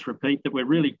would just repeat that we're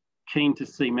really keen to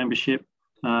see membership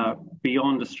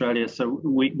beyond Australia. So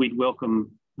we'd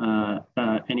welcome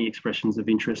any expressions of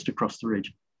interest across the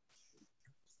region.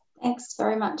 Thanks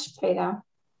very much, Peter.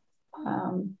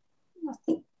 I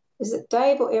think, is it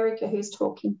Dave or Erica who's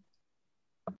talking?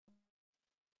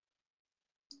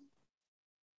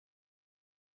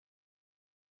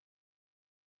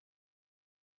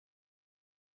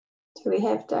 Do we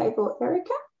have Dave or Erica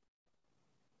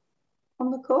on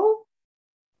the call?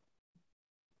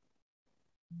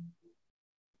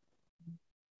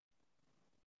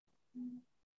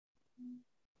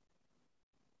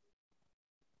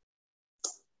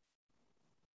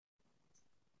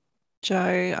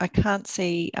 Joe, I can't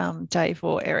see Dave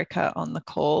or Erica on the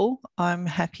call. I'm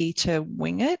happy to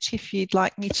wing it if you'd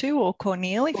like me to, or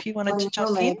Cornel, if you wanted to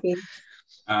jump in.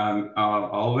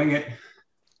 I'll wing it.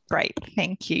 Great,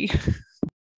 thank you.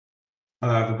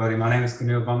 Hello, everybody. My name is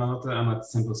Cornel van der Lotte. I'm at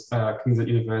Central Queensland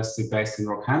University based in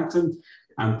Rockhampton.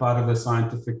 I'm part of the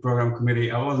scientific program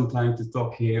committee. I wasn't planning to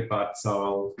talk here, but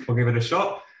so I'll give it a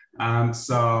shot.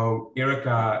 So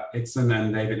Erica Itzen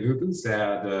and David Lubens, they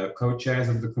are the co-chairs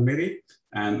of the committee,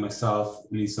 and myself,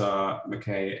 Lisa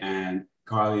McKay, and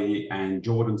Carly and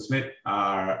Jordan Smith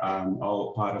are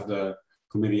all part of the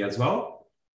committee as well.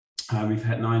 We've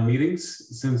had 9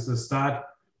 meetings since the start,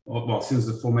 well, since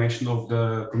the formation of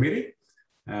the committee.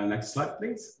 Next slide,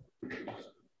 please.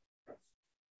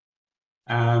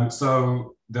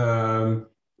 So the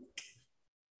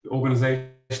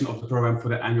organization of the program for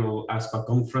the annual ASPA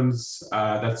conference,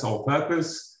 that's our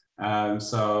purpose.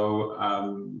 What's all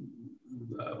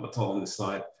on this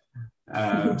slide?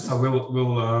 So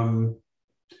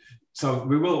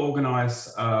we will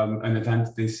organize an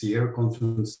event this year, a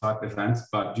conference type event,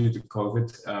 but due to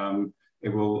COVID, it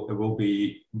will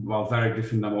be, well, very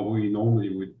different than what we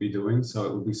normally would be doing. So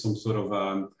it will be some sort of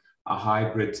a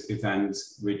hybrid event,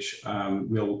 which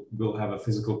will have a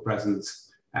physical presence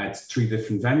at 3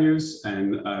 different venues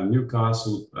in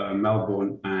Newcastle,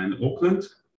 Melbourne, and Auckland,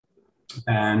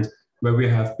 and where we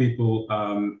have people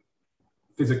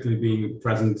physically being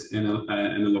present in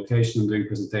a location and doing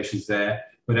presentations there,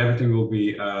 but everything will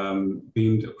be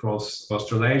beamed across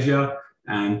Australasia,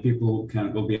 and people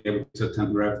will be able to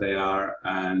attend wherever they are.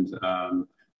 And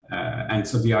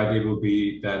so the idea will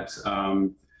be that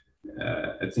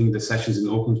I think the sessions in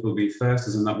Auckland will be first,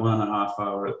 is in that 1.5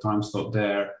 hour time slot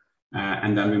there.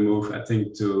 And then we move, I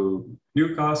think, to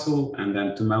Newcastle and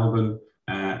then to Melbourne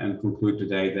and conclude the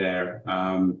day there.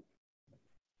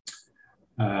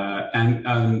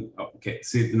 Okay,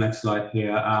 see the next slide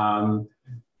here.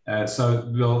 So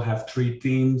we'll have 3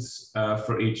 themes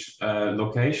for each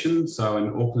location. So in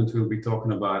Auckland, we'll be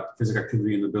talking about physical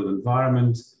activity in the built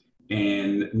environment.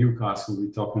 In Newcastle, we'll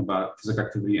be talking about physical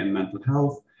activity and mental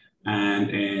health. And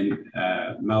in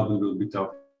Melbourne, we'll be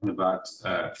talking about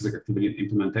physical activity and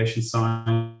implementation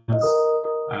science.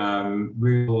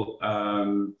 We will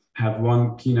have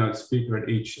 1 keynote speaker at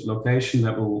each location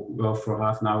that will go for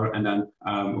half an hour, and then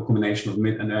a combination of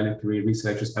mid and early career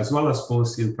researchers, as well as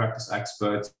policy and practice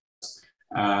experts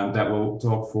that will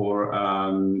talk for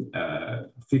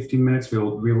 15 minutes. We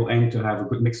will aim to have a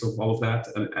good mix of all of that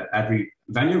at every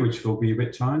venue, which will be a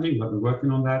bit challenging, but we're working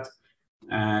on that.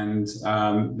 And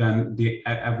then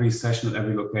every session at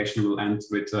every location will end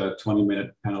with a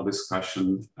 20-minute panel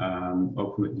discussion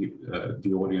open with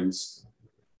the audience.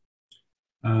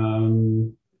 I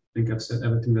think I've said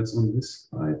everything that's on this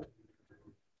slide.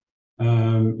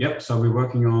 Yep, so we're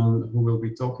working on who will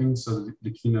be talking, so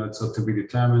the keynotes are to be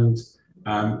determined.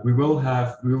 We won't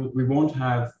have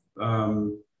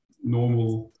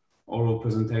normal oral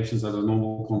presentations as a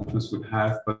normal conference would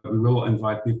have, but we will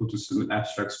invite people to submit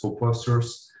abstracts for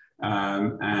posters.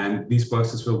 And these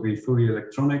posters will be fully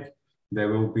electronic. There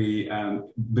will be,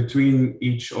 between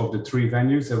each of the 3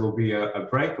 venues, there will be a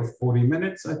break of 40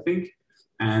 minutes, I think.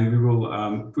 And we will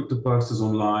put the posters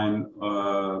online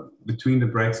between the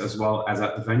breaks as well as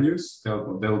at the venues.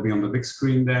 They'll be on the big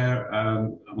screen there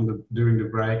during the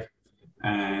break.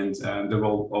 And they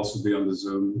will also be on the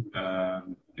Zoom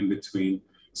in between.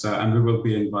 So, and we will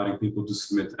be inviting people to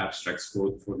submit abstracts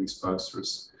for these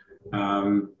posters.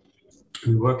 We're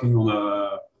working on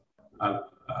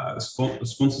a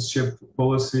sponsorship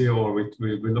policy, or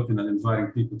we're looking at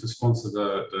inviting people to sponsor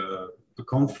the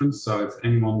conference. So if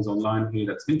anyone's online here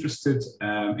that's interested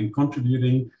in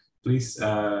contributing, please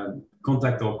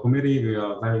contact our committee. We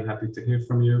are very happy to hear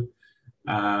from you.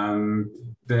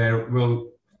 There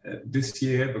will, this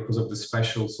year, because of the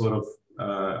special sort of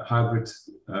hybrid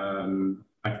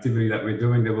activity that we're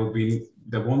doing, there won't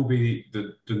be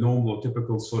the normal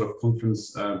typical sort of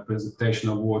conference presentation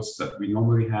awards that we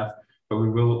normally have, but we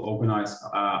will organize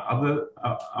other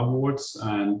awards.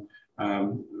 And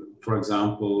for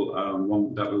example,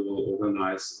 one that we will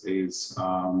organize is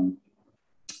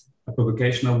a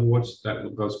publication award that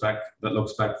looks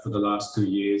back for the last 2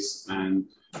 years, and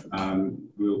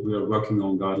we are working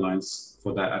on guidelines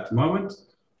for that at the moment.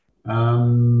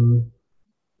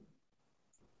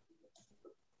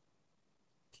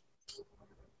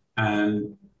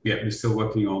 And yeah, we're still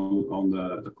working on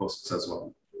the costs as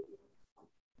well.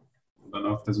 I don't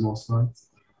know if there's more slides.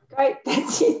 Great,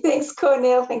 that's it. Thanks,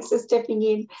 Cornel. Thanks for stepping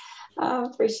in.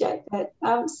 Appreciate that.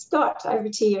 Scott, over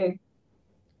to you.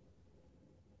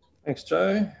 Thanks,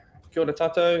 Joe. Kia ora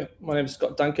tātou. My name is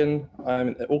Scott Duncan.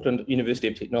 I'm at Auckland University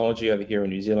of Technology over here in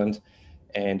New Zealand,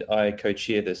 and I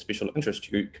co-chair the Special Interest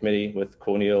Group Committee with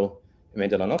Cornel and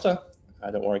Mandela Nota.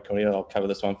 Don't worry, Cornel, I'll cover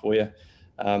this one for you.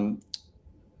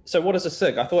 So what is a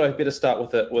SIG? I thought I'd better start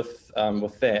with it with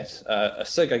that. A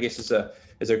SIG, I guess,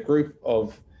 is a group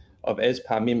of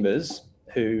ASPAH members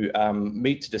who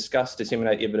meet to discuss,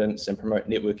 disseminate evidence, and promote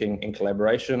networking and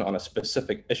collaboration on a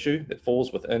specific issue that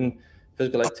falls within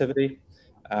physical activity.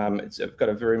 It's got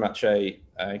a very much a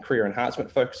career enhancement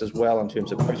focus as well in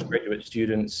terms of postgraduate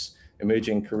students,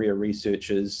 emerging career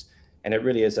researchers, and it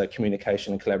really is a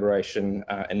communication and collaboration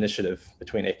initiative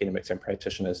between academics and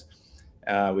practitioners.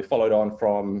 We followed on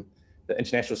from the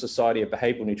International Society of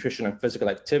Behavioural Nutrition and Physical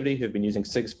Activity, who've been using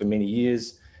SIGs for many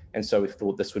years. And so we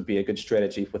thought this would be a good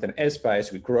strategy within ASPA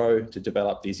as we grow to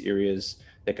develop these areas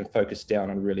that can focus down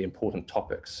on really important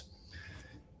topics.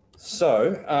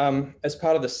 So as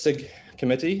part of the SIG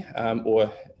committee,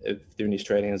 or if there are any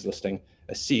Australians listening,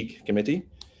 a SIG committee,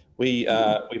 we've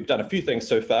done a few things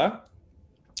so far.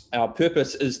 Our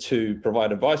purpose is to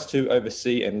provide advice to,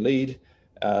 oversee and lead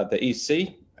the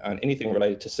EC on anything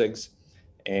related to SIGs.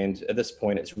 And at this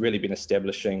point, it's really been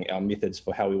establishing our methods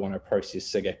for how we want to process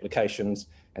SIG applications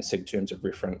and SIG terms of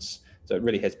reference. So it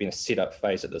really has been a setup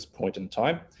phase at this point in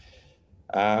time.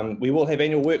 We will have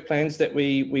annual work plans that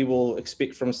we will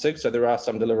expect from SIG. So there are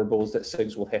some deliverables that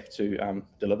SIGs will have to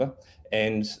deliver,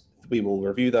 and we will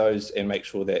review those and make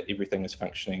sure that everything is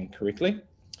functioning correctly.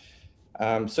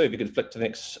 So if you could flick to the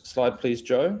next slide, please,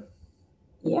 Jo.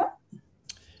 Yeah.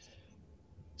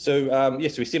 So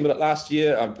yes, we assembled it last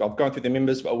year. I've gone through the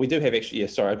members, but we do have actually,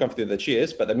 I've gone through the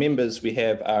chairs, but the members we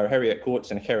have are Harriet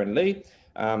Courts and Karen Lee,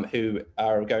 who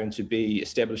are going to be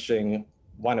establishing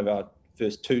one of our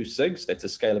first two SIGs. That's a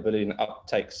scalability and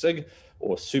uptake SIG,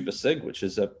 or super SIG, which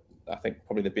is I think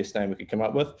probably the best name we could come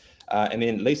up with. And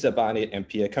then Lisa Barnett and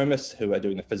Pierre Comas, who are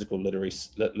doing the physical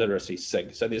literacy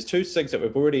SIG. So there's two SIGs that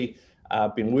we've already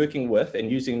been working with and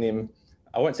using them,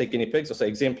 I won't say guinea pigs, I'll say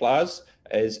exemplars,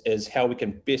 as how we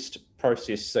can best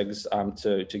process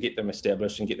SIGs to get them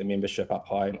established and get the membership up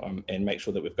high, and make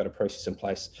sure that we've got a process in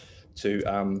place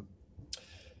to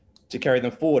carry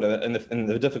them forward in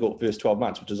the difficult first 12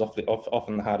 months, which is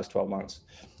often the hardest 12 months.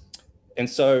 And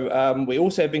so we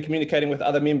also have been communicating with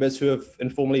other members who have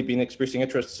informally been expressing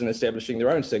interests in establishing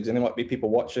their own SIGs, and there might be people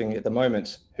watching at the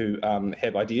moment who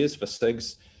have ideas for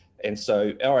SIGs. And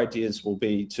so our ideas will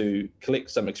be to collect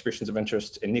some expressions of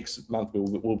interest, and next month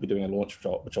we'll be doing a launch,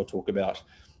 which I'll talk about,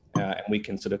 and we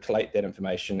can sort of collate that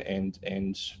information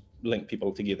and link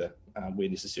people together where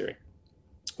necessary.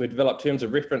 We've developed terms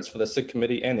of reference for the SIG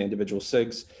committee and the individual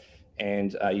SIGs,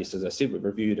 and yes, as I said, we've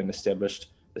reviewed and established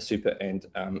the super and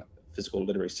physical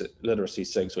literacy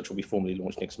SIGs, which will be formally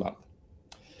launched next month.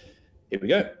 Here we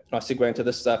go. Nice segue into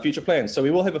this future plan. So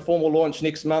we will have a formal launch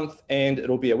next month, and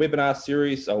it'll be a webinar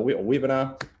series, or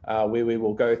webinar, where we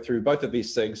will go through both of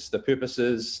these SIGs, the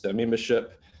purposes, the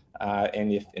membership,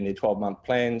 and their 12-month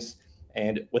plans.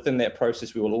 And within that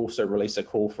process, we will also release a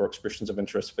call for expressions of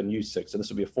interest for new SIGs. So this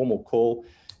will be a formal call,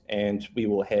 and we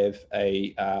will have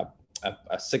a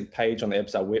SIG page on the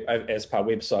ASPAH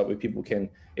website where people can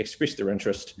express their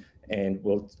interest, and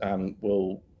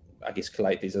we'll I guess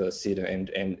collate these, as I said,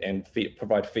 and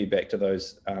provide feedback to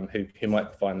those who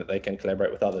might find that they can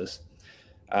collaborate with others.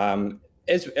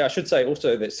 As I should say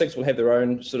also that SIGs will have their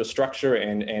own sort of structure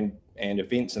and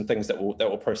events and things that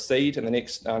will proceed in the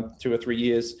next 2 or 3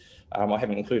 years. I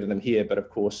haven't included them here, but of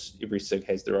course every SIG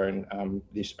has their own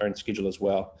schedule as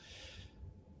well.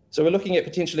 So we're looking at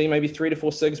potentially maybe 3 to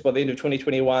 4 SIGs by the end of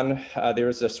 2021. There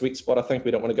is a sweet spot. I think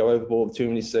we don't want to go overboard with too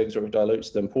many SIGs, or it dilutes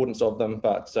the importance of them,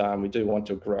 but we do want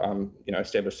to grow,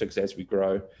 establish SIGs as we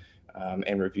grow,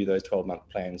 and review those 12-month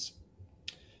plans.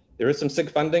 There is some SIG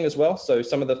funding as well. So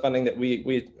some of the funding that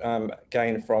we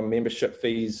gain from membership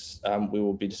fees, we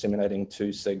will be disseminating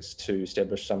to SIGs to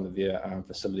establish some of their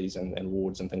facilities and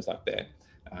wards and things like that.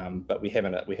 But we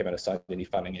haven't assigned any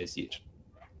funding as yet.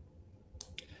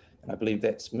 And I believe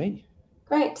that's me.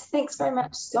 Great, thanks very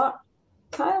much, Scott.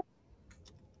 Kyle?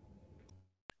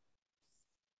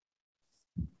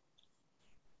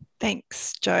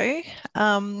 Thanks, Jo.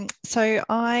 So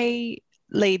I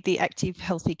lead the Active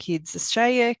Healthy Kids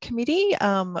Australia Committee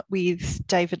with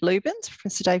David Lubens,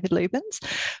 Professor David Lubens.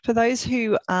 For those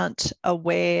who aren't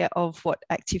aware of what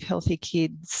Active Healthy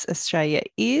Kids Australia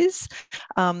is,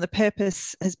 the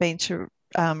purpose has been to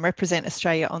represent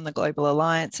Australia on the Global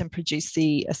Alliance and produce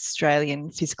the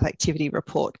Australian Physical Activity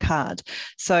Report Card.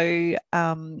 So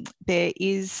there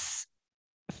is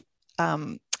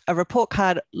a report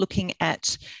card looking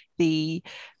at the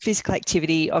physical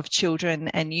activity of children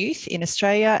and youth in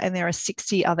Australia, and there are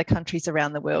 60 other countries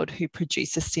around the world who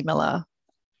produce a similar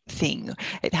thing.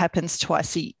 It happens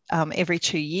twice every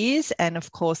 2 years, and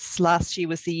of course last year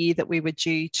was the year that we were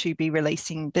due to be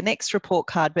releasing the next report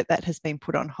card, but that has been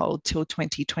put on hold till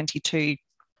 2022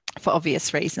 for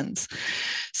obvious reasons.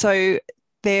 So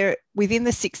they're within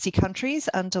the 60 countries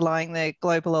underlying the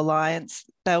Global Alliance,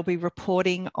 they'll be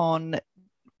reporting on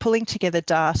pulling together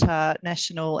data,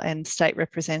 national and state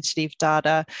representative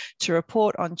data, to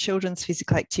report on children's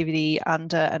physical activity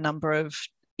under a number of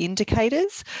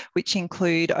indicators, which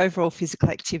include overall physical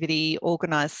activity,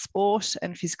 organised sport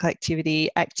and physical activity,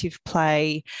 active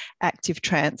play, active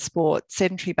transport,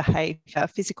 sedentary behaviour,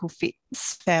 physical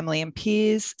fitness, family and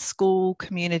peers, school,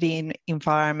 community and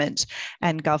environment,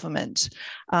 and government.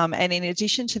 And in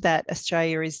addition to that,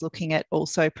 Australia is looking at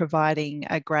also providing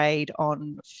a grade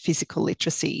on physical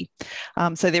literacy.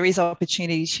 So there is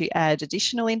opportunity to add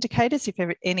additional indicators if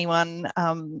anyone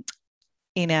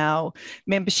in our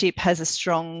membership has a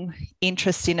strong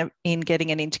interest in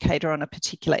getting an indicator on a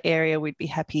particular area. We'd be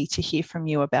happy to hear from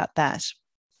you about that.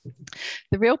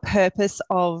 The real purpose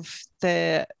of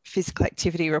the physical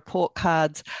activity report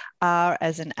cards are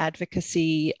as an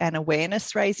advocacy and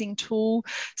awareness raising tool.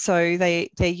 So they're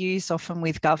used often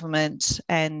with government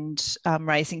and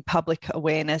raising public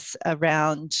awareness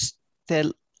around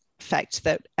the fact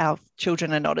that our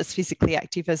children are not as physically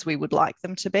active as we would like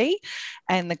them to be.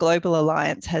 And the Global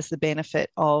Alliance has the benefit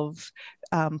of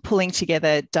pulling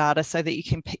together data so that you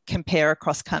can compare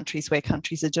across countries where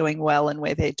countries are doing well and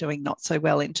where they're doing not so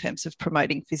well in terms of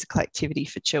promoting physical activity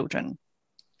for children.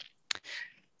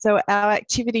 So our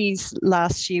activities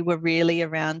last year were really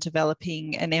around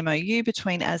developing an MOU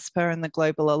between ASPA and the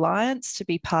Global Alliance to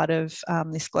be part of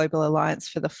this Global Alliance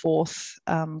for the 4th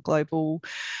Global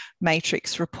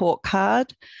Matrix report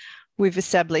card. We've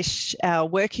established our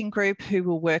working group who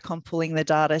will work on pulling the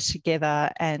data together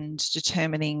and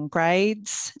determining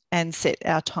grades, and set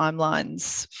our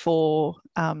timelines for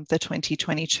the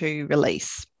 2022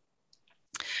 release.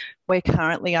 We're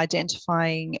currently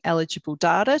identifying eligible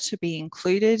data to be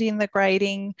included in the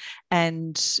grading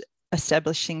and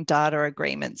establishing data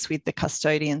agreements with the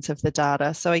custodians of the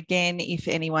data. So again, if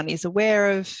anyone is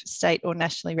aware of state or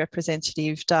nationally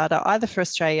representative data, either for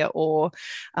Australia or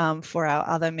for our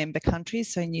other member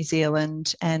countries, so New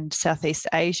Zealand and Southeast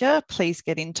Asia, please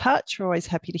get in touch. We're always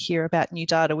happy to hear about new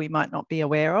data we might not be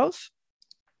aware of.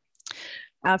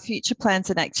 Our future plans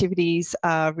and activities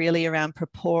are really around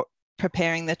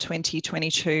preparing the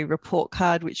 2022 report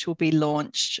card, which will be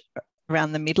launched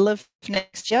around the middle of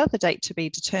next year, the date to be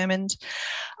determined.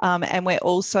 And we're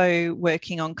also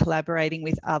working on collaborating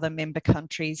with other member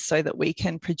countries so that we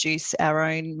can produce our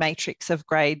own matrix of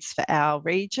grades for our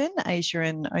region, Asia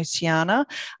and Oceania,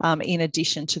 in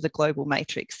addition to the global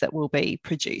matrix that will be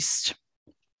produced.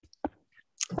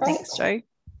 Great. Thanks, Jo.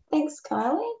 Thanks,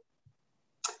 Kylie.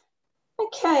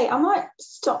 Okay, I might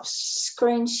stop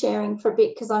screen sharing for a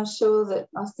bit because I'm sure that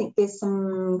I think there's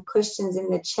some questions in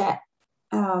the chat,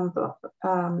 and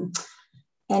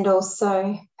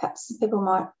also perhaps people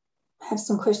might have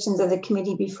some questions of the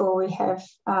committee before we have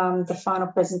the final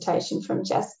presentation from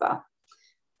Jasper.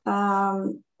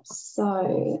 So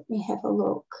let me have a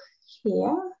look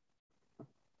here.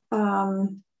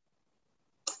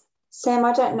 Sam,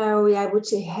 I don't know, are we able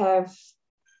to have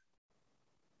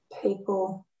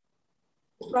people?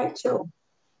 Rachel.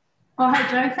 Oh, hey,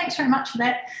 Jo, thanks very much for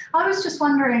that. I was just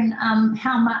wondering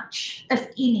how much, if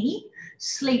any,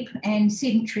 sleep and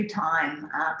sedentary time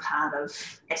are part of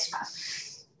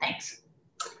ASPA. Thanks.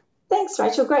 Thanks,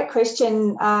 Rachel. Great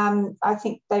question. I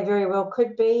think they very well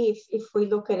could be if we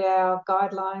look at our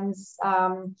guidelines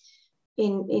well,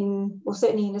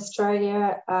 certainly in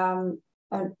Australia, and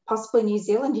possibly New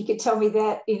Zealand. You could tell me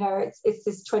that, you know, it's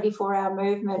this 24-hour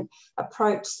movement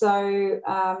approach. So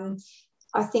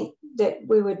I think that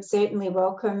we would certainly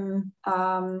welcome,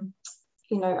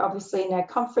 you know, obviously in our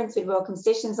conference, we'd welcome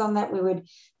sessions on that. We would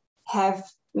have,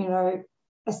 you know,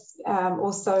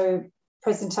 also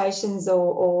presentations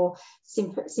or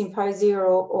symposia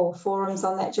or forums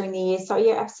on that during the year. So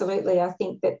yeah, absolutely. I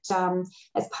think that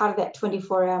as part of that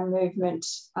 24-hour movement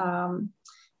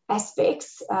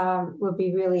aspects will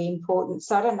be really important.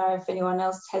 So I don't know if anyone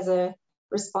else has a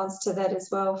response to that as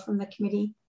well from the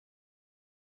committee.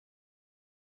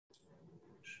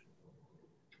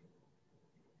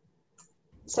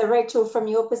 So Rachel, from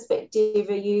your perspective,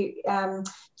 are you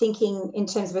thinking in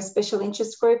terms of a special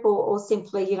interest group or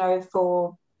simply, you know,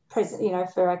 for present, you know,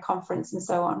 for a conference and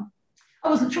so on? I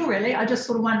wasn't sure really. I just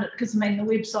sort of wondered because I mean the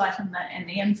website and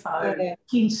the info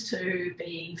tends to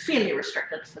be fairly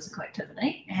restricted to physical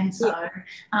activity, and so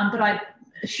but I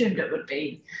assumed it would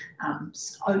be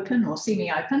open or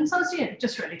semi-open. So I was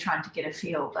just really trying to get a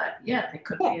feel that there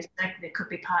could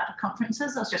be part of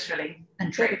conferences. I was just really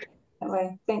intrigued.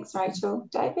 Thanks, Rachel.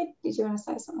 David, did you want to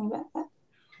say something about that?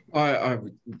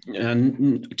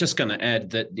 I'm just going to add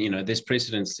that, there's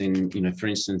precedence in, for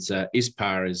instance,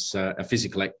 ISPAH is a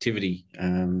physical activity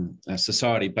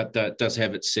society, but does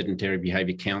have its sedentary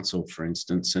behaviour council, for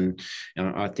instance. And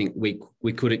I think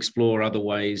we could explore other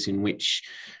ways in which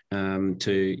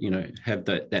to, have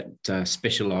that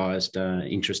specialised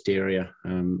interest area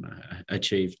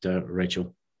achieved,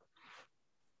 Rachel.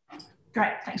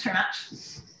 Great, thanks very much.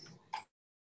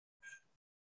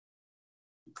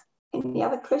 Any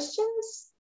other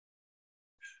questions?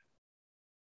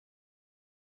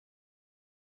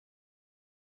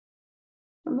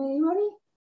 From anybody?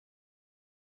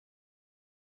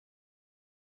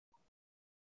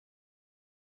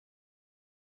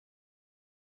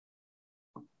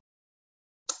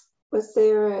 Was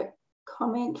there a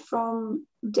comment from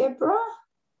Deborah?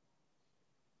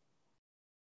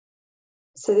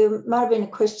 So there might have been a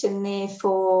question there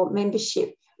for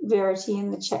membership, Verity,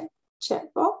 in the chat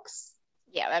box.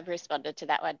 Yeah, I've responded to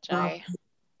that one, Joe. Oh,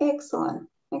 excellent,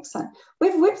 excellent.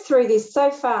 We've whipped through this so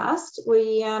fast.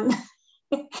 We allowed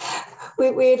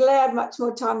much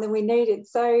more time than we needed.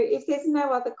 So if there's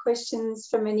no other questions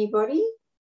from anybody,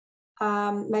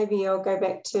 maybe I'll go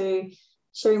back to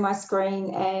sharing my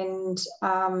screen and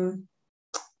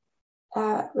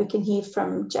we can hear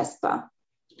from Jasper.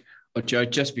 Well, Joe,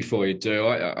 just before you do,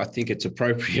 I think it's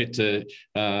appropriate to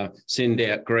send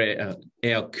out our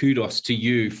kudos to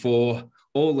you for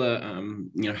all the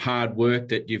hard work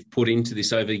that you've put into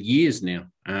this over years now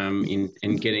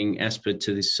in getting ASPA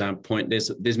to this point.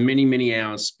 There's many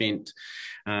hours spent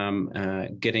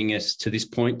getting us to this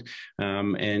point,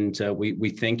 and we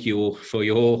thank you all for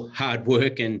your hard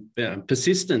work and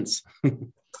persistence.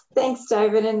 Thanks,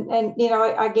 David. And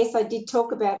I guess I did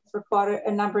talk about it for quite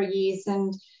a number of years,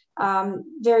 and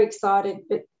very excited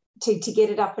to get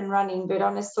it up and running. But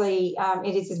honestly,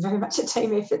 it is very much a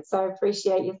team effort, so I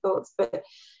appreciate your thoughts. But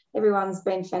everyone's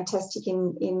been fantastic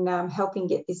in helping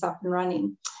get this up and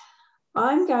running.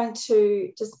 I'm going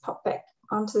to just pop back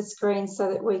onto the screen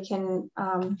so that we can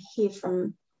hear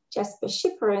from Jasper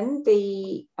Schipperijn,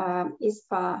 the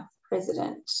ISPAH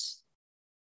president.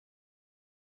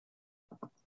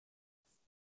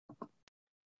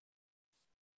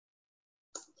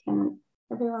 Can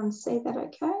everyone see that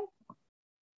okay?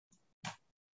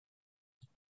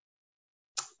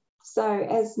 So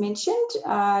as mentioned,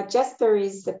 Jasper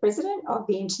is the president of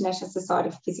the International Society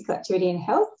for Physical Activity and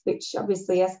Health, which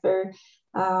obviously ASPA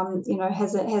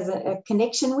has a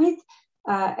connection with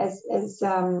as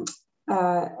a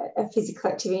physical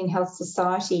activity and health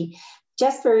society.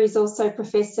 Jasper is also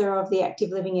Professor of the Active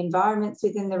Living Environments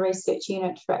within the Research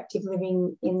Unit for Active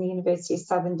Living in the University of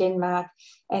Southern Denmark,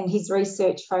 and his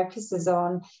research focuses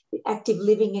on active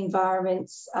living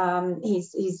environments.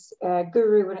 He's a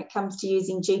guru when it comes to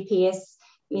using GPS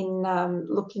in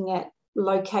looking at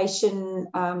location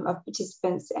of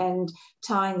participants and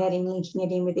tying that in, linking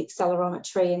it in with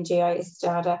accelerometry and GIS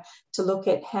data to look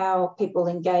at how people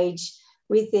engage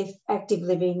with their active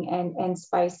living and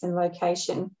space and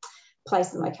location.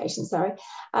 Place and location, sorry.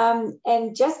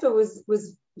 And Jasper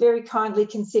was very kindly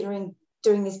considering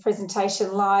doing this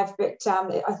presentation live, but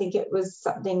I think it was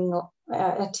something,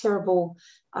 a terrible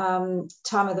time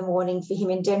of the morning for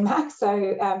him in Denmark.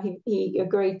 So he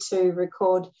agreed to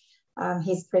record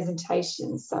his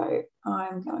presentation. So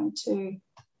I'm going to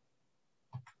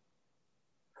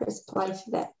press play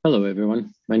for that. Hello,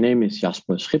 everyone. My name is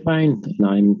Jasper Schipperijn, and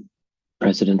I'm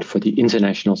president for the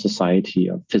International Society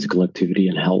of Physical Activity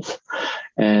and Health.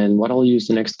 And what I'll use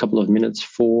the next couple of minutes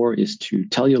for is to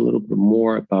tell you a little bit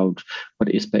more about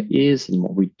what ISPAH is and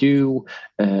what we do,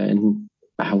 and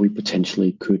how we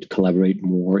potentially could collaborate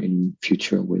more in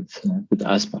future with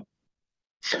ASPA.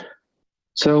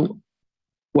 So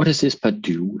what does ISPAH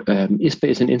do? ISPAH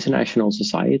is an international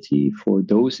society for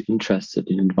those interested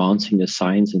in advancing the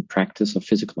science and practice of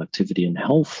physical activity and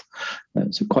health.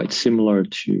 So quite similar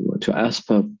to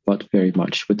ASPA, but very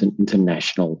much with an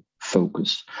international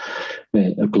focus,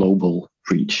 a global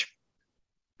reach.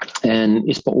 And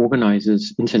ISPAH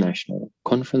organizes international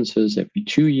conferences every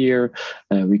 2 years.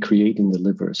 We create and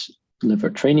deliver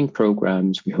training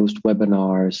programs, we host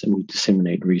webinars, and we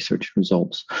disseminate research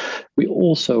results. We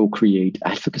also create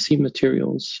advocacy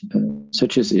materials,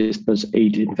 such as ISPAH's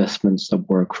 8 investments that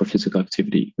work for physical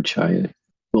activity, which I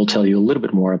will tell you a little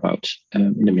bit more about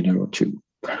in a minute or two.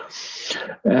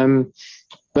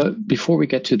 But before we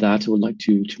get to that, I would like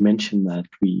to mention that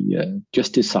we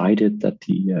just decided that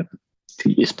the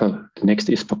next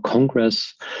ISPAH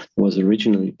Congress was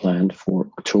originally planned for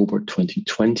October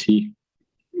 2020.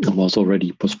 It was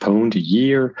already postponed a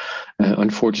year.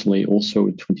 Unfortunately, also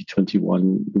in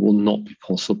 2021, it will not be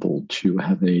possible to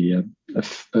have a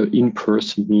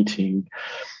in-person meeting,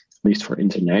 at least for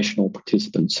international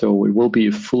participants. So it will be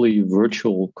a fully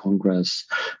virtual Congress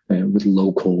with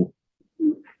local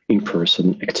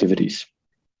in-person activities.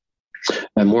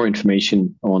 More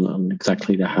information on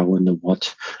exactly the how and the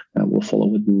what will follow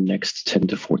within the next 10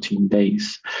 to 14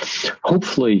 days.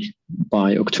 Hopefully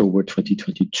by October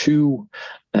 2022,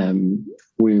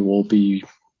 we will be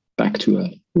back to a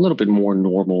little bit more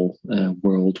normal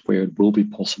world where it will be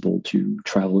possible to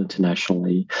travel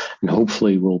internationally, and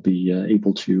hopefully we'll be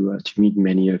able to meet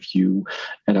many of you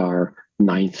at our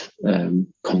 9th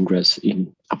Congress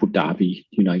in Abu Dhabi,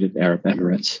 United Arab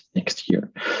Emirates next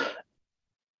year.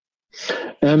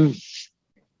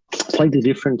 Slightly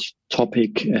different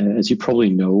topic. As you probably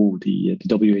know, the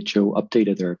WHO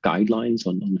updated their guidelines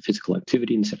on physical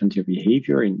activity and sedentary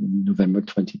behavior in November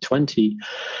 2020.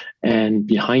 And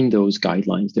behind those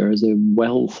guidelines, there is a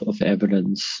wealth of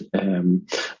evidence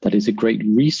that is a great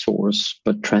resource,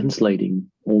 but translating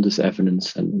all this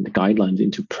evidence and the guidelines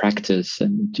into practice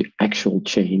and to actual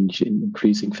change in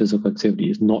increasing physical activity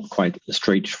is not quite as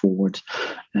straightforward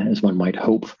as one might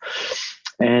hope.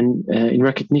 And in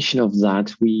recognition of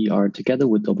that, we are together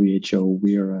with WHO,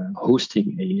 we are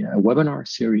hosting a webinar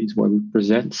series where we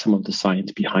present some of the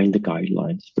science behind the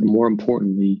guidelines. But more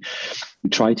importantly, we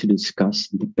try to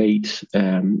discuss and debate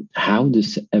how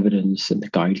this evidence and the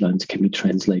guidelines can be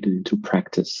translated into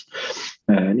practice.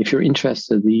 And if you're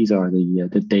interested, these are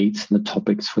the dates and the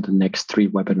topics for the next 3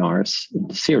 webinars in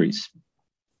the series.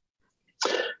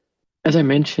 As I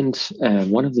mentioned,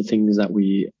 one of the things that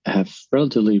we have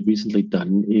relatively recently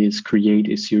done is create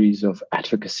a series of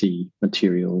advocacy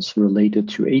materials related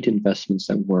to 8 investments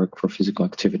that work for physical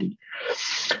activity.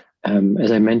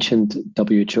 As I mentioned,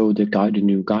 WHO, the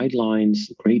new guidelines,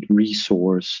 great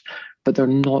resource, but they're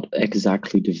not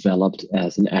exactly developed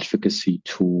as an advocacy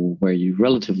tool where you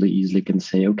relatively easily can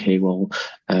say, okay, well,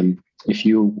 if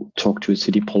you talk to a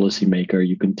city policymaker,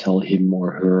 you can tell him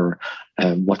or her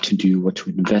what to do, what to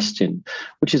invest in,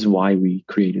 which is why we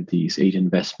created these 8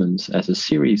 investments as a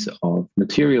series of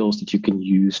materials that you can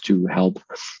use to help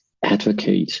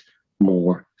advocate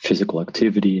more physical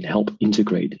activity and help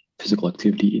integrate physical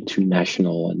activity into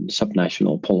national and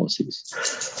subnational policies.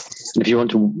 And if you want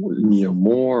to know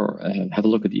more, have a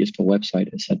look at the ISPAH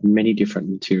website. As said, many different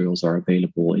materials are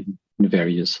available in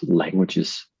various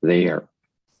languages there.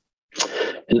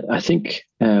 And I think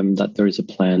that there is a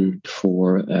plan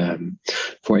for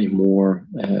a more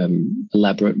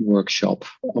elaborate workshop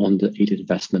on the 8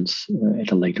 investments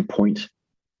at a later point.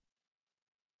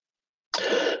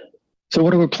 So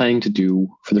what are we planning to do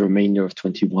for the remainder of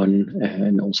 21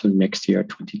 and also next year,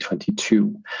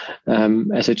 2022?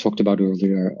 As I talked about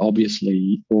earlier,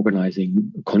 obviously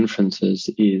organizing conferences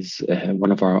is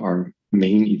one of our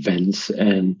main events.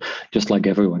 And just like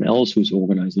everyone else who's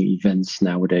organizing events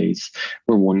nowadays,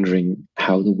 we're wondering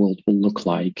how the world will look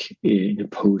like in a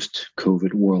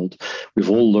post-COVID world. We've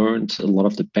all learned a lot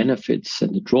of the benefits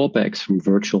and the drawbacks from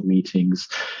virtual meetings,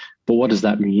 but what does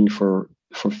that mean for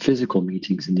physical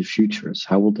meetings in the future?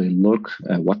 How will they look?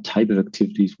 What type of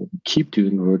activities will we keep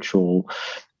doing virtual?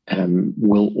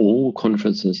 Will all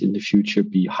conferences in the future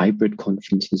be hybrid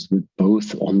conferences with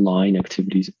both online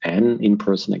activities and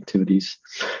in-person activities?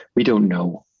 We don't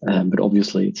know, but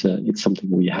obviously it's something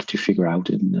we have to figure out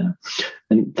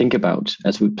and think about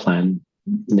as we plan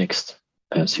next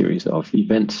series of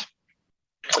events.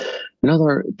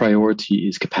 Another priority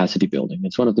is capacity building.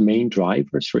 It's one of the main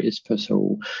drivers for ISPAH.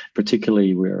 So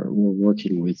particularly we're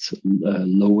working with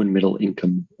low and middle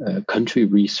income country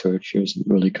researchers and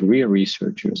early career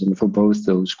researchers. And for both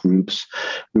those groups,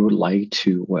 we would like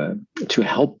to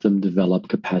help them develop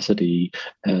capacity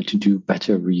to do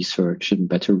better research and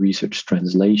better research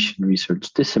translation,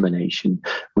 research dissemination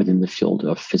within the field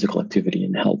of physical activity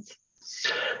and health.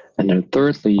 And then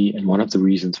thirdly, and one of the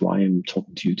reasons why I'm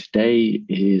talking to you today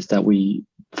is that we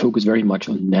focus very much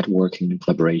on networking and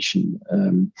collaboration.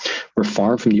 We're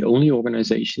far from the only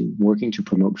organization working to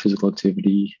promote physical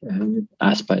activity.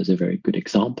 ASPA is a very good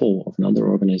example of another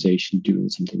organization doing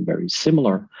something very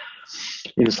similar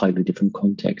in a slightly different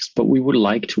context. But we would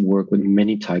like to work with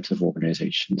many types of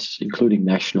organizations, including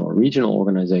national or regional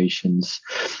organizations,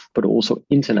 but also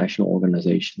international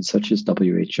organizations such as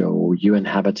WHO, UN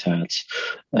Habitat.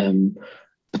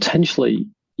 Potentially,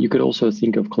 you could also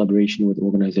think of collaboration with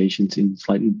organizations in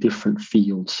slightly different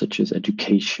fields, such as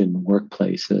education,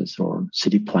 workplaces, or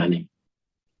city planning.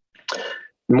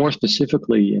 More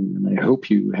specifically, and I hope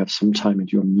you have some time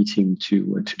at your meeting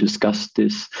to discuss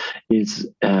this, is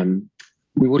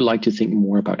we would like to think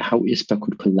more about how ISPAH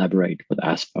could collaborate with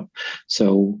ASPA.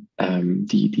 So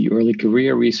the early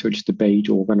career research debate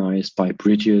organized by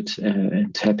Bridget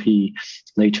and Tepi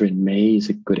later in May is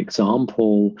a good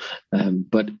example,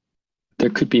 but there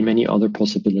could be many other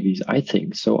possibilities, I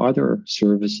think. So are there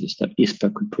services that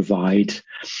ISPAH could provide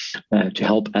to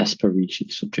help ASPA reach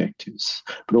its objectives?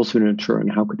 But also in turn,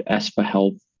 how could ASPA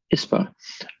help ISPAH?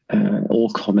 All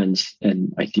comments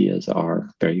and ideas are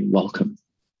very welcome.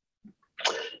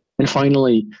 And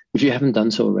finally, if you haven't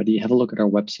done so already, have a look at our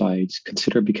website,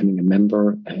 consider becoming a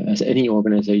member. As any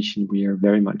organization, we are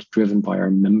very much driven by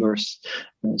our members.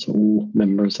 So all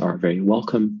members are very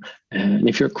welcome. And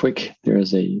if you're quick, there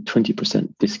is a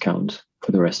 20% discount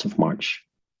for the rest of March.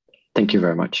 Thank you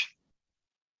very much.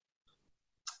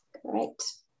 Great.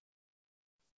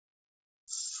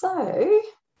 So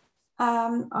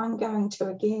I'm going to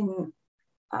again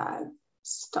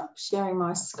stop sharing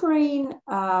my screen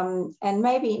and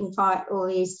maybe invite all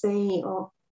the EC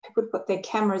or people to put their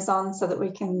cameras on so that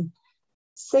we can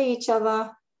see each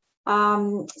other.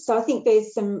 So I think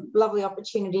there's some lovely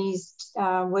opportunities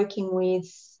working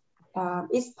with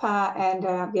ISPAH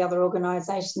and the other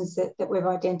organisations that we've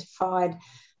identified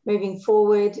moving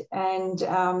forward,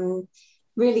 and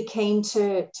really keen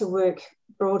to work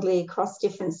broadly across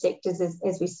different sectors,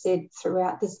 as we said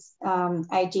throughout this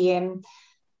AGM.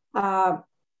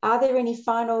 Are there any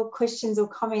final questions or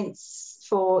comments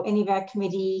for any of our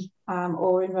committee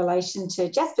or in relation to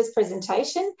Jasper's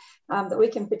presentation that we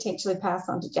can potentially pass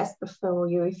on to Jasper for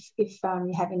you if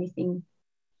you have anything?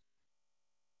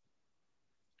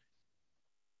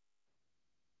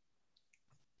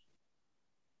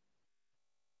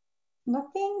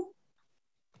 Nothing?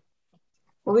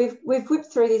 Well, we've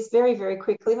whipped through this very, very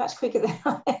quickly, much quicker than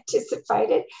I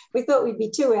anticipated. We thought we'd be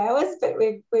 2 hours, but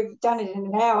we've done it in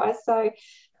an hour. So,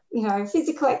 you know,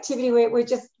 physical activity, we're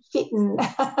just fit and,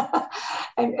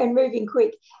 and moving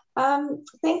quick.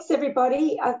 Thanks,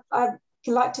 everybody. I'd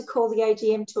like to call the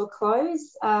AGM to a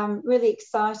close. Really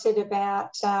excited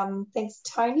about, thanks,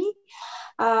 Tony.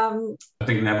 I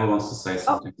think Neville wants to say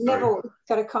something. Oh, Neville,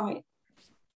 got a comment.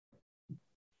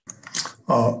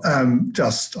 Oh, I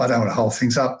don't want to hold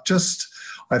things up.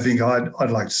 I think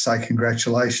I'd like to say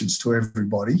congratulations to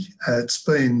everybody. It's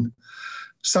been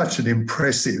such an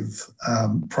impressive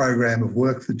program of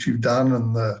work that you've done,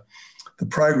 and the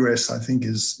progress, I think,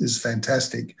 is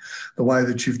fantastic. The way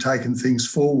that you've taken things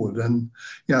forward, and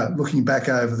you know, looking back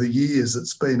over the years,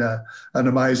 it's been an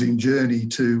amazing journey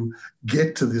to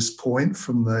get to this point,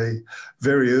 from the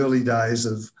very early days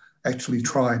of actually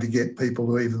trying to get people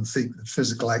to even think that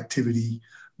physical activity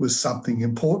was something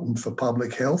important for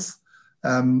public health.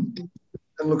 And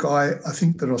look, I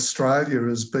think that Australia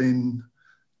has been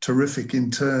terrific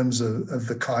in terms of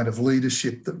the kind of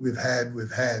leadership that we've had.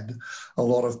 We've had a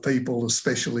lot of people,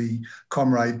 especially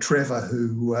Comrade Trevor,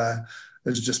 who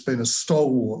has just been a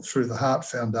stalwart through the Heart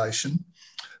Foundation.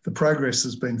 The progress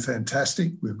has been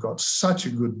fantastic. We've got such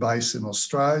a good base in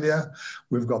Australia.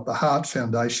 We've got the Heart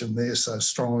Foundation there so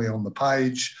strongly on the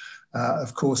page.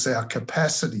 Of course, our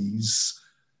capacities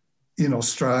in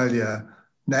Australia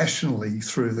nationally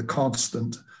through the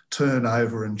constant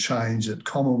turnover and change at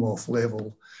Commonwealth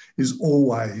level is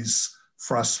always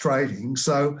frustrating.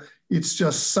 So it's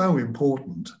just so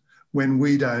important when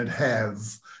we don't have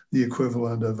the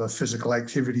equivalent of a physical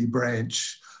activity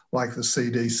branch like the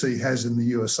CDC has in the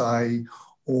USA,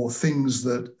 or things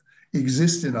that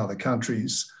exist in other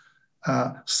countries.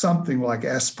 Something like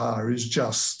ASPAH is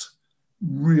just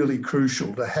really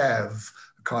crucial to have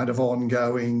a kind of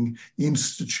ongoing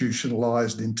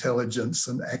institutionalised intelligence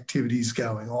and activities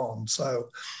going on. So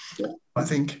I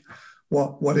think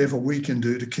whatever we can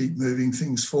do to keep moving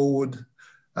things forward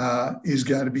is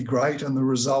going to be great, and the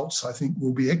results, I think,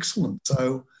 will be excellent.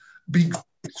 So big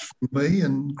thanks from me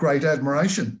and great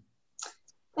admiration.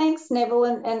 Thanks, Neville,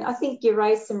 and I think you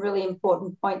raised some really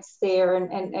important points there,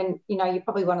 and you know, you're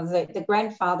probably one of the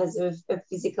grandfathers of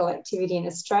physical activity in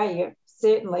Australia,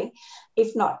 certainly,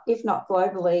 if not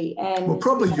globally. And well,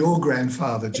 probably your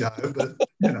grandfather, Joe, but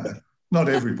you know, not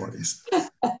everybody's.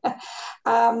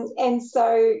 And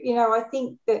so, you know, I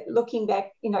think that looking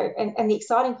back, you know, and the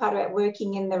exciting part about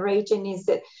working in the region is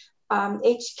that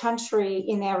each country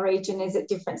in our region is at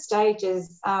different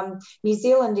stages. New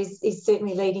Zealand is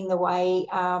certainly leading the way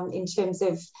in terms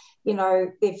of, you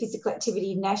know, their physical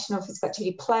activity, national physical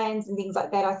activity plans and things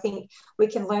like that. I think we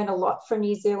can learn a lot from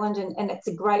New Zealand, and it's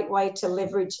a great way to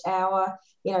leverage our,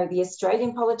 you know, the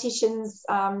Australian politicians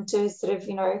to sort of,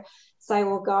 you know, say,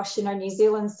 well, gosh, you know, New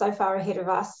Zealand's so far ahead of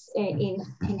us in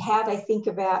how they think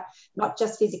about not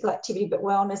just physical activity, but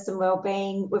wellness and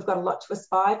wellbeing. We've got a lot to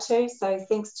aspire to. So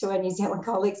thanks to our New Zealand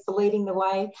colleagues for leading the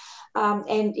way.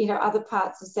 And, you know, other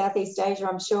parts of Southeast Asia,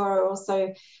 I'm sure, are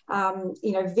also,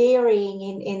 you know,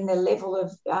 varying in the level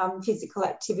of physical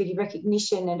activity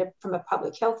recognition and from a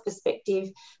public health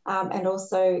perspective, and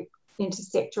also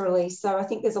intersectorally. So I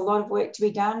think there's a lot of work to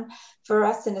be done for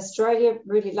us in Australia.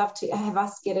 Really love to have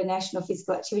us get a national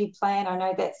physical activity plan. I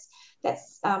know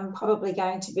that's probably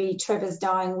going to be Trevor's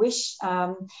dying wish.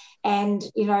 And,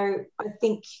 you know, I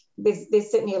think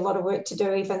there's certainly a lot of work to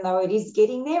do, even though it is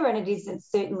getting there and it isn't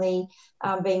certainly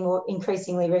being more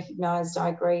increasingly recognised. I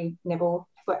agree, Neville,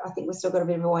 but I think we've still got a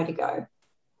bit of a way to go.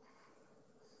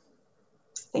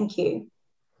 Thank you.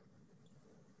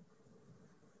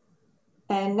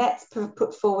 And that's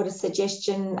put forward a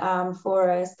suggestion for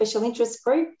a special interest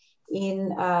group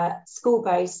in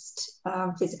school-based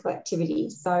physical activity.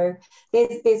 So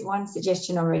there's one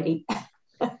suggestion already.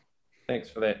 Thanks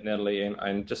for that, Natalie.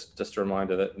 And just a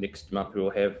reminder that next month we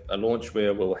will have a launch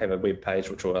where we'll have a web page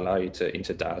which will allow you to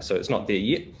enter data. So it's not there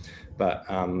yet, but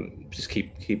just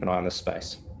keep an eye on this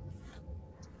space.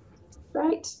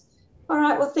 Great. All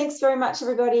right, well, thanks very much,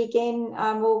 everybody. Again,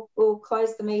 we'll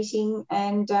close the meeting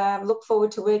and look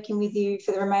forward to working with you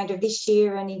for the remainder of this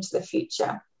year and into the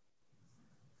future.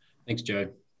 Thanks, Jo.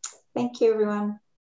 Thank you, everyone.